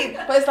know what I mean?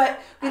 But it's like,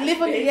 we live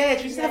on the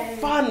edge, we just have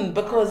fun,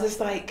 because it's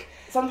like,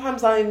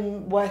 sometimes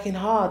I'm working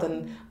hard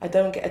and I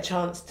don't get a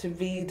chance to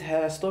read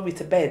her story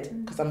to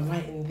bed because I'm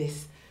writing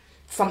this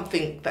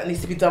something that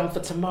needs to be done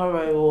for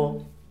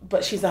tomorrow,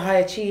 but she's a high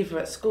achiever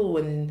at school,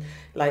 and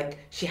like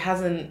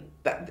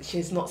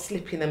she's not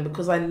slipping, and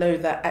because I know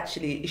that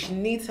actually if she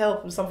needs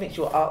help with something,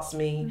 she'll ask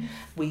me.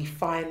 We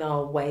find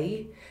our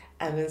way.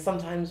 And then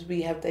sometimes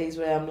we have days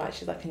where I'm like,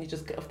 she's like, can you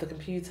just get off the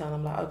computer? And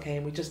I'm like, okay,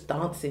 and we're just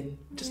dancing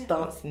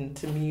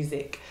to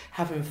music,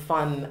 having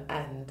fun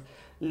and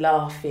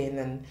laughing,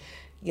 and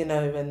you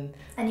know,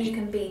 and you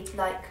can be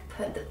like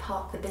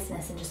park the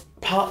business and just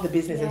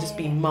and just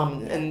be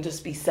mum and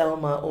just be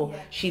Selma, or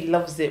she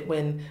loves it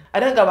when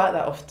I don't go out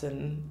that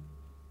often.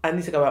 I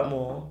need to go out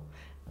more,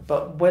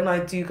 but when I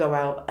do go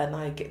out and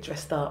I get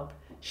dressed up,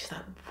 she's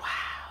like,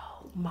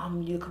 wow,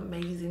 mum, you look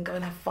amazing, go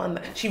and have fun.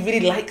 She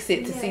really likes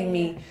it to see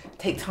me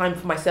take time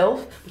for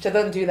myself, which I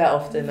don't do that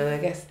often. And I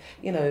guess,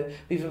 you know,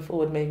 moving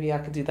forward, maybe I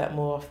could do that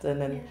more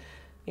often, and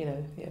you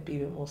know, be a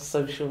bit more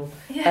social.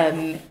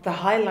 The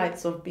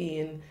highlights of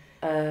being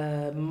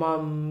a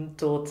mum,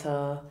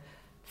 daughter,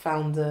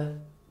 founder,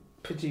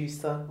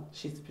 producer,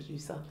 she's the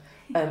producer,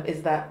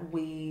 is that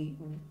we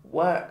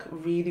work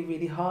really,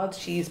 really hard.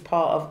 She's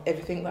part of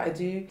everything that I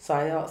do. So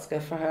I ask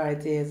her for her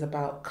ideas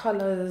about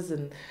colours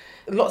and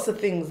lots of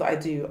things that I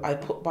do, I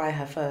put by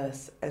her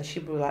first, and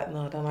she'll be like,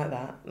 no, I don't like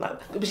that. Like,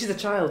 but she's a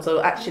child,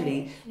 so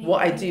actually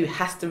what I do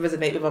has to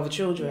resonate with other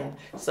children.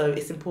 So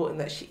it's important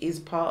that she is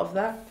part of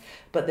that.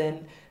 But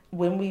then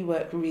when we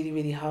work really,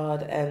 really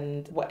hard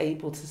and we're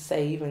able to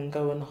save and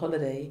go on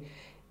holiday,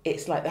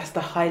 it's like, that's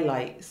the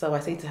highlight. So I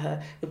say to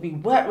her, if we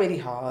work really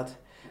hard,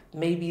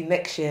 maybe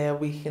next year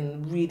we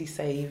can really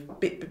save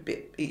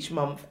bit each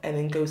month and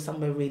then go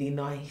somewhere really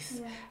nice.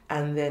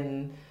 And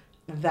then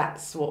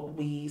that's what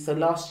so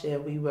last year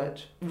we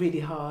worked really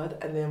hard,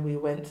 and then we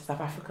went to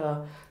South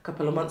Africa a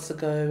couple of months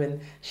ago,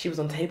 and she was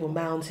on Table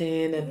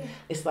Mountain, and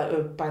it's like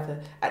we're by the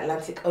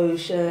Atlantic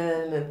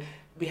Ocean, and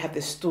we had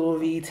this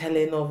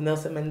storytelling of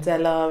Nelson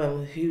Mandela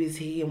and who is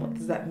he and what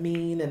does that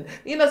mean, and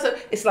you know, so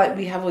it's like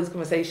we have all these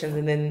conversations,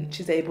 and then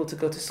she's able to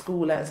go to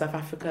school out in South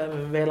Africa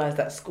and realise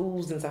that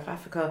schools in South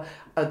Africa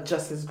are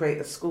just as great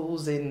as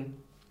schools in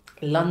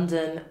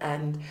London.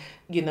 And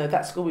you know,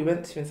 that school we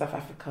went to in South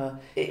Africa,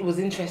 it was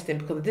interesting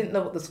because I didn't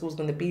know what the school was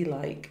going to be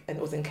like, and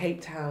it was in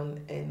Cape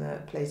Town in a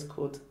place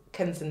called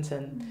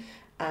Kensington.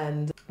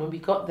 And when we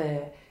got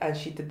there and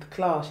she did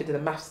a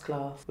maths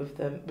class with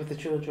the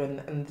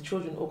children, and the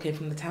children all came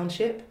from the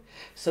township,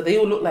 so they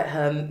all looked like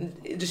her, and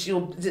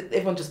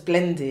everyone just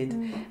blended.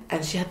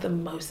 And she had the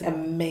most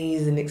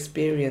amazing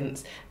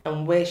experience,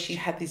 and where she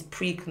had these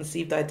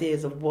preconceived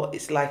ideas of what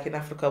it's like in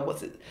Africa,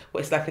 what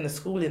it's like in a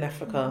school in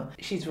Africa,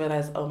 she's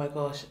realised, oh my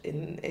gosh,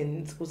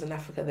 in schools in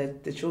Africa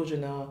the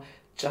children are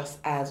just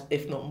as,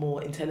 if not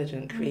more,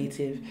 intelligent,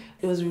 creative.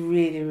 It was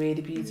really,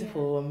 really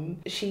beautiful.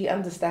 She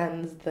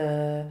understands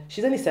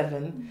she's only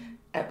 7,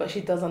 but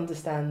she does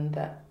understand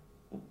that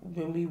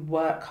when we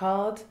work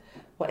hard,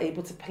 we're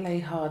able to play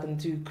hard and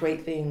do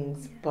great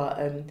things, but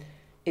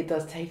it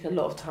does take a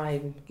lot of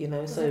time, you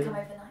know. Doesn't come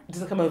overnight. It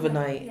doesn't come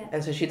overnight. Yeah.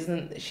 And so she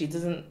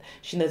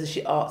knows if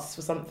she asks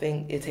for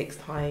something, it takes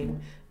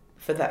time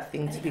for that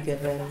thing to be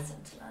given.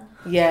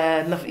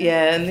 Yeah,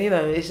 and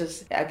it's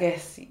just, I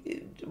guess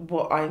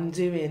what I'm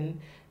doing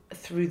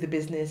through the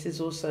business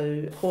is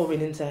also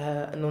pouring into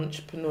her an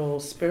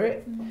entrepreneurial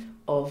spirit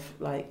of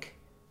like,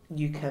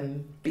 you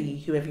can be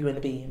whoever you want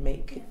to be and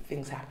make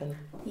things happen.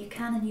 You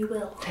can and you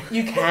will.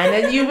 You can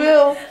and you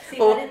will. See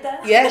what I did there?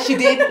 Yeah, she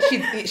did.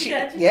 She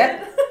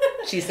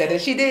She said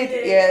it. She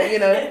did. Yeah,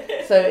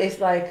 So it's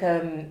like,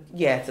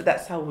 so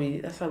that's how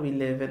we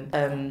live,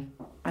 and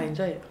I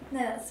enjoy it. No,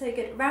 that's so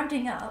good.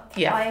 Rounding up,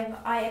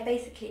 I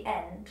basically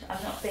end.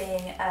 I'm not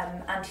being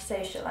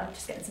antisocial. I'm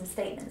just getting some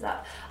statements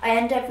up. I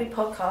end every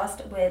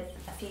podcast with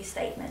a few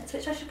statements,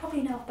 which I should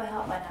probably know off by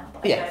heart by now,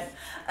 but I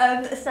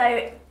don't.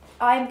 So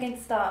I'm going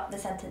to start the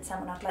sentence,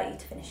 and I'd like you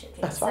to finish it,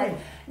 please. That's fine. So,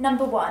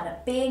 number 1,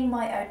 being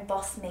my own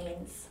boss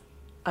means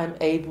I'm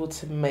able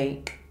to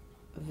make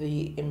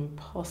the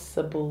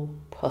impossible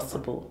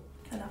possible.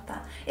 I love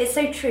that. It's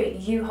so true.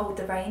 You hold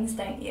the reins,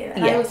 don't you?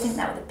 And I always think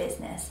that with a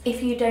business.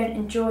 If you don't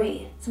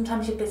enjoy,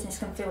 sometimes your business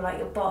can feel like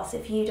your boss.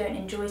 If you don't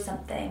enjoy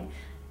something,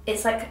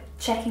 it's like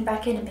checking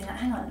back in and being like,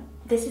 hang on,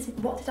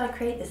 what did I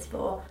create this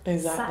for?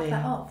 Exactly.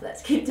 Sack that off.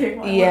 Let's keep doing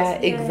what I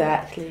want to do.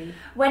 Exactly.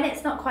 When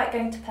it's not quite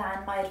going to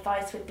plan, my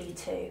advice would be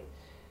to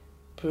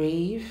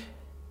breathe,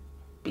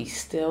 be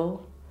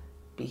still,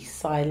 be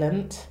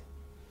silent,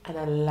 and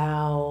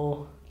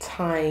allow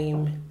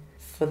time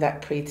for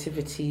that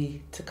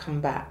creativity to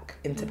come back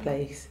into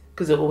place,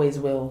 because it always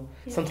will.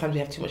 Sometimes we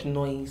have too much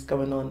noise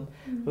going on.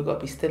 We've got to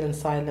be still and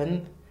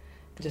silent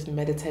and just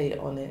meditate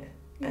on it,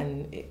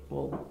 and it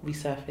will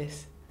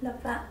resurface.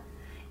 Love that.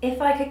 If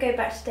I could go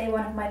back to day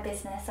 1 of my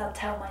business, I'd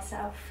tell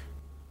myself,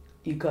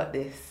 you got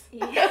this.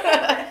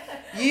 Yeah.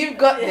 You've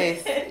got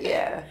this.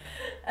 Yeah.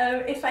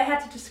 If I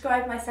had to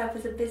describe myself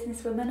as a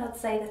businesswoman, I'd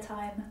say that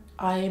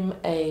I'm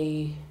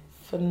a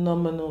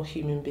phenomenal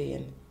human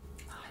being.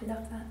 Oh, I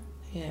love that.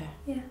 Yeah.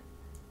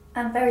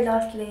 And very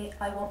lastly,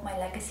 I want my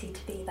legacy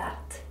to be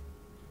that.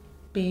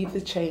 Be the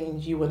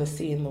change you want to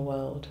see in the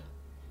world,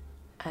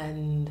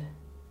 and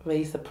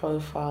raise the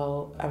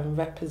profile and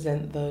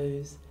represent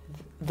those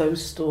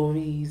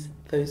stories,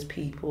 those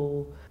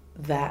people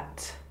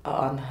that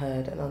are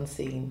unheard and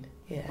unseen.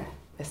 Yeah.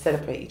 Let's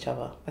celebrate each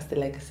other. That's the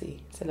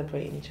legacy.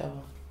 Celebrating each other.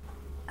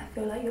 I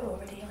feel like you're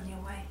already on your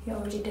way. You're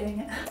already doing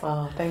it.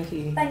 Oh, thank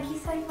you. Thank you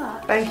so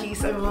much. Thank you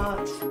so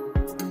much.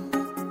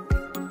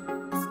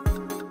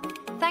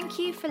 Thank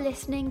you for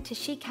listening to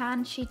She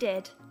Can, She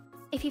Did.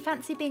 If you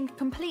fancy being a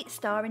complete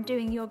star and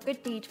doing your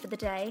good deed for the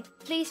day,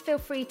 please feel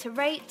free to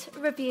rate,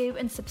 review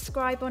and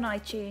subscribe on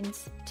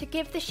iTunes to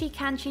give the She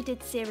Can, She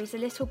Did series a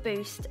little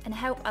boost and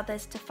help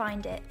others to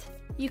find it.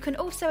 You can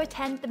also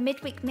attend the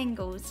Midweek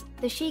Mingles,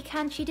 the She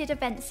Can, She Did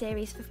event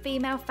series for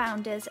female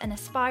founders and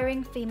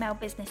aspiring female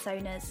business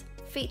owners,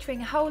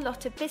 featuring a whole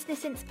lot of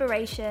business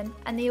inspiration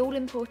and the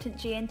all-important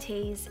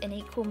G&Ts in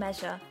equal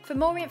measure. For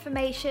more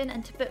information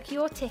and to book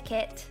your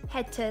ticket,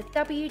 head to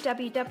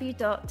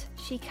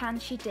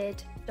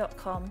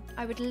www.shecanshedid.com.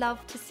 I would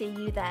love to see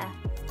you there.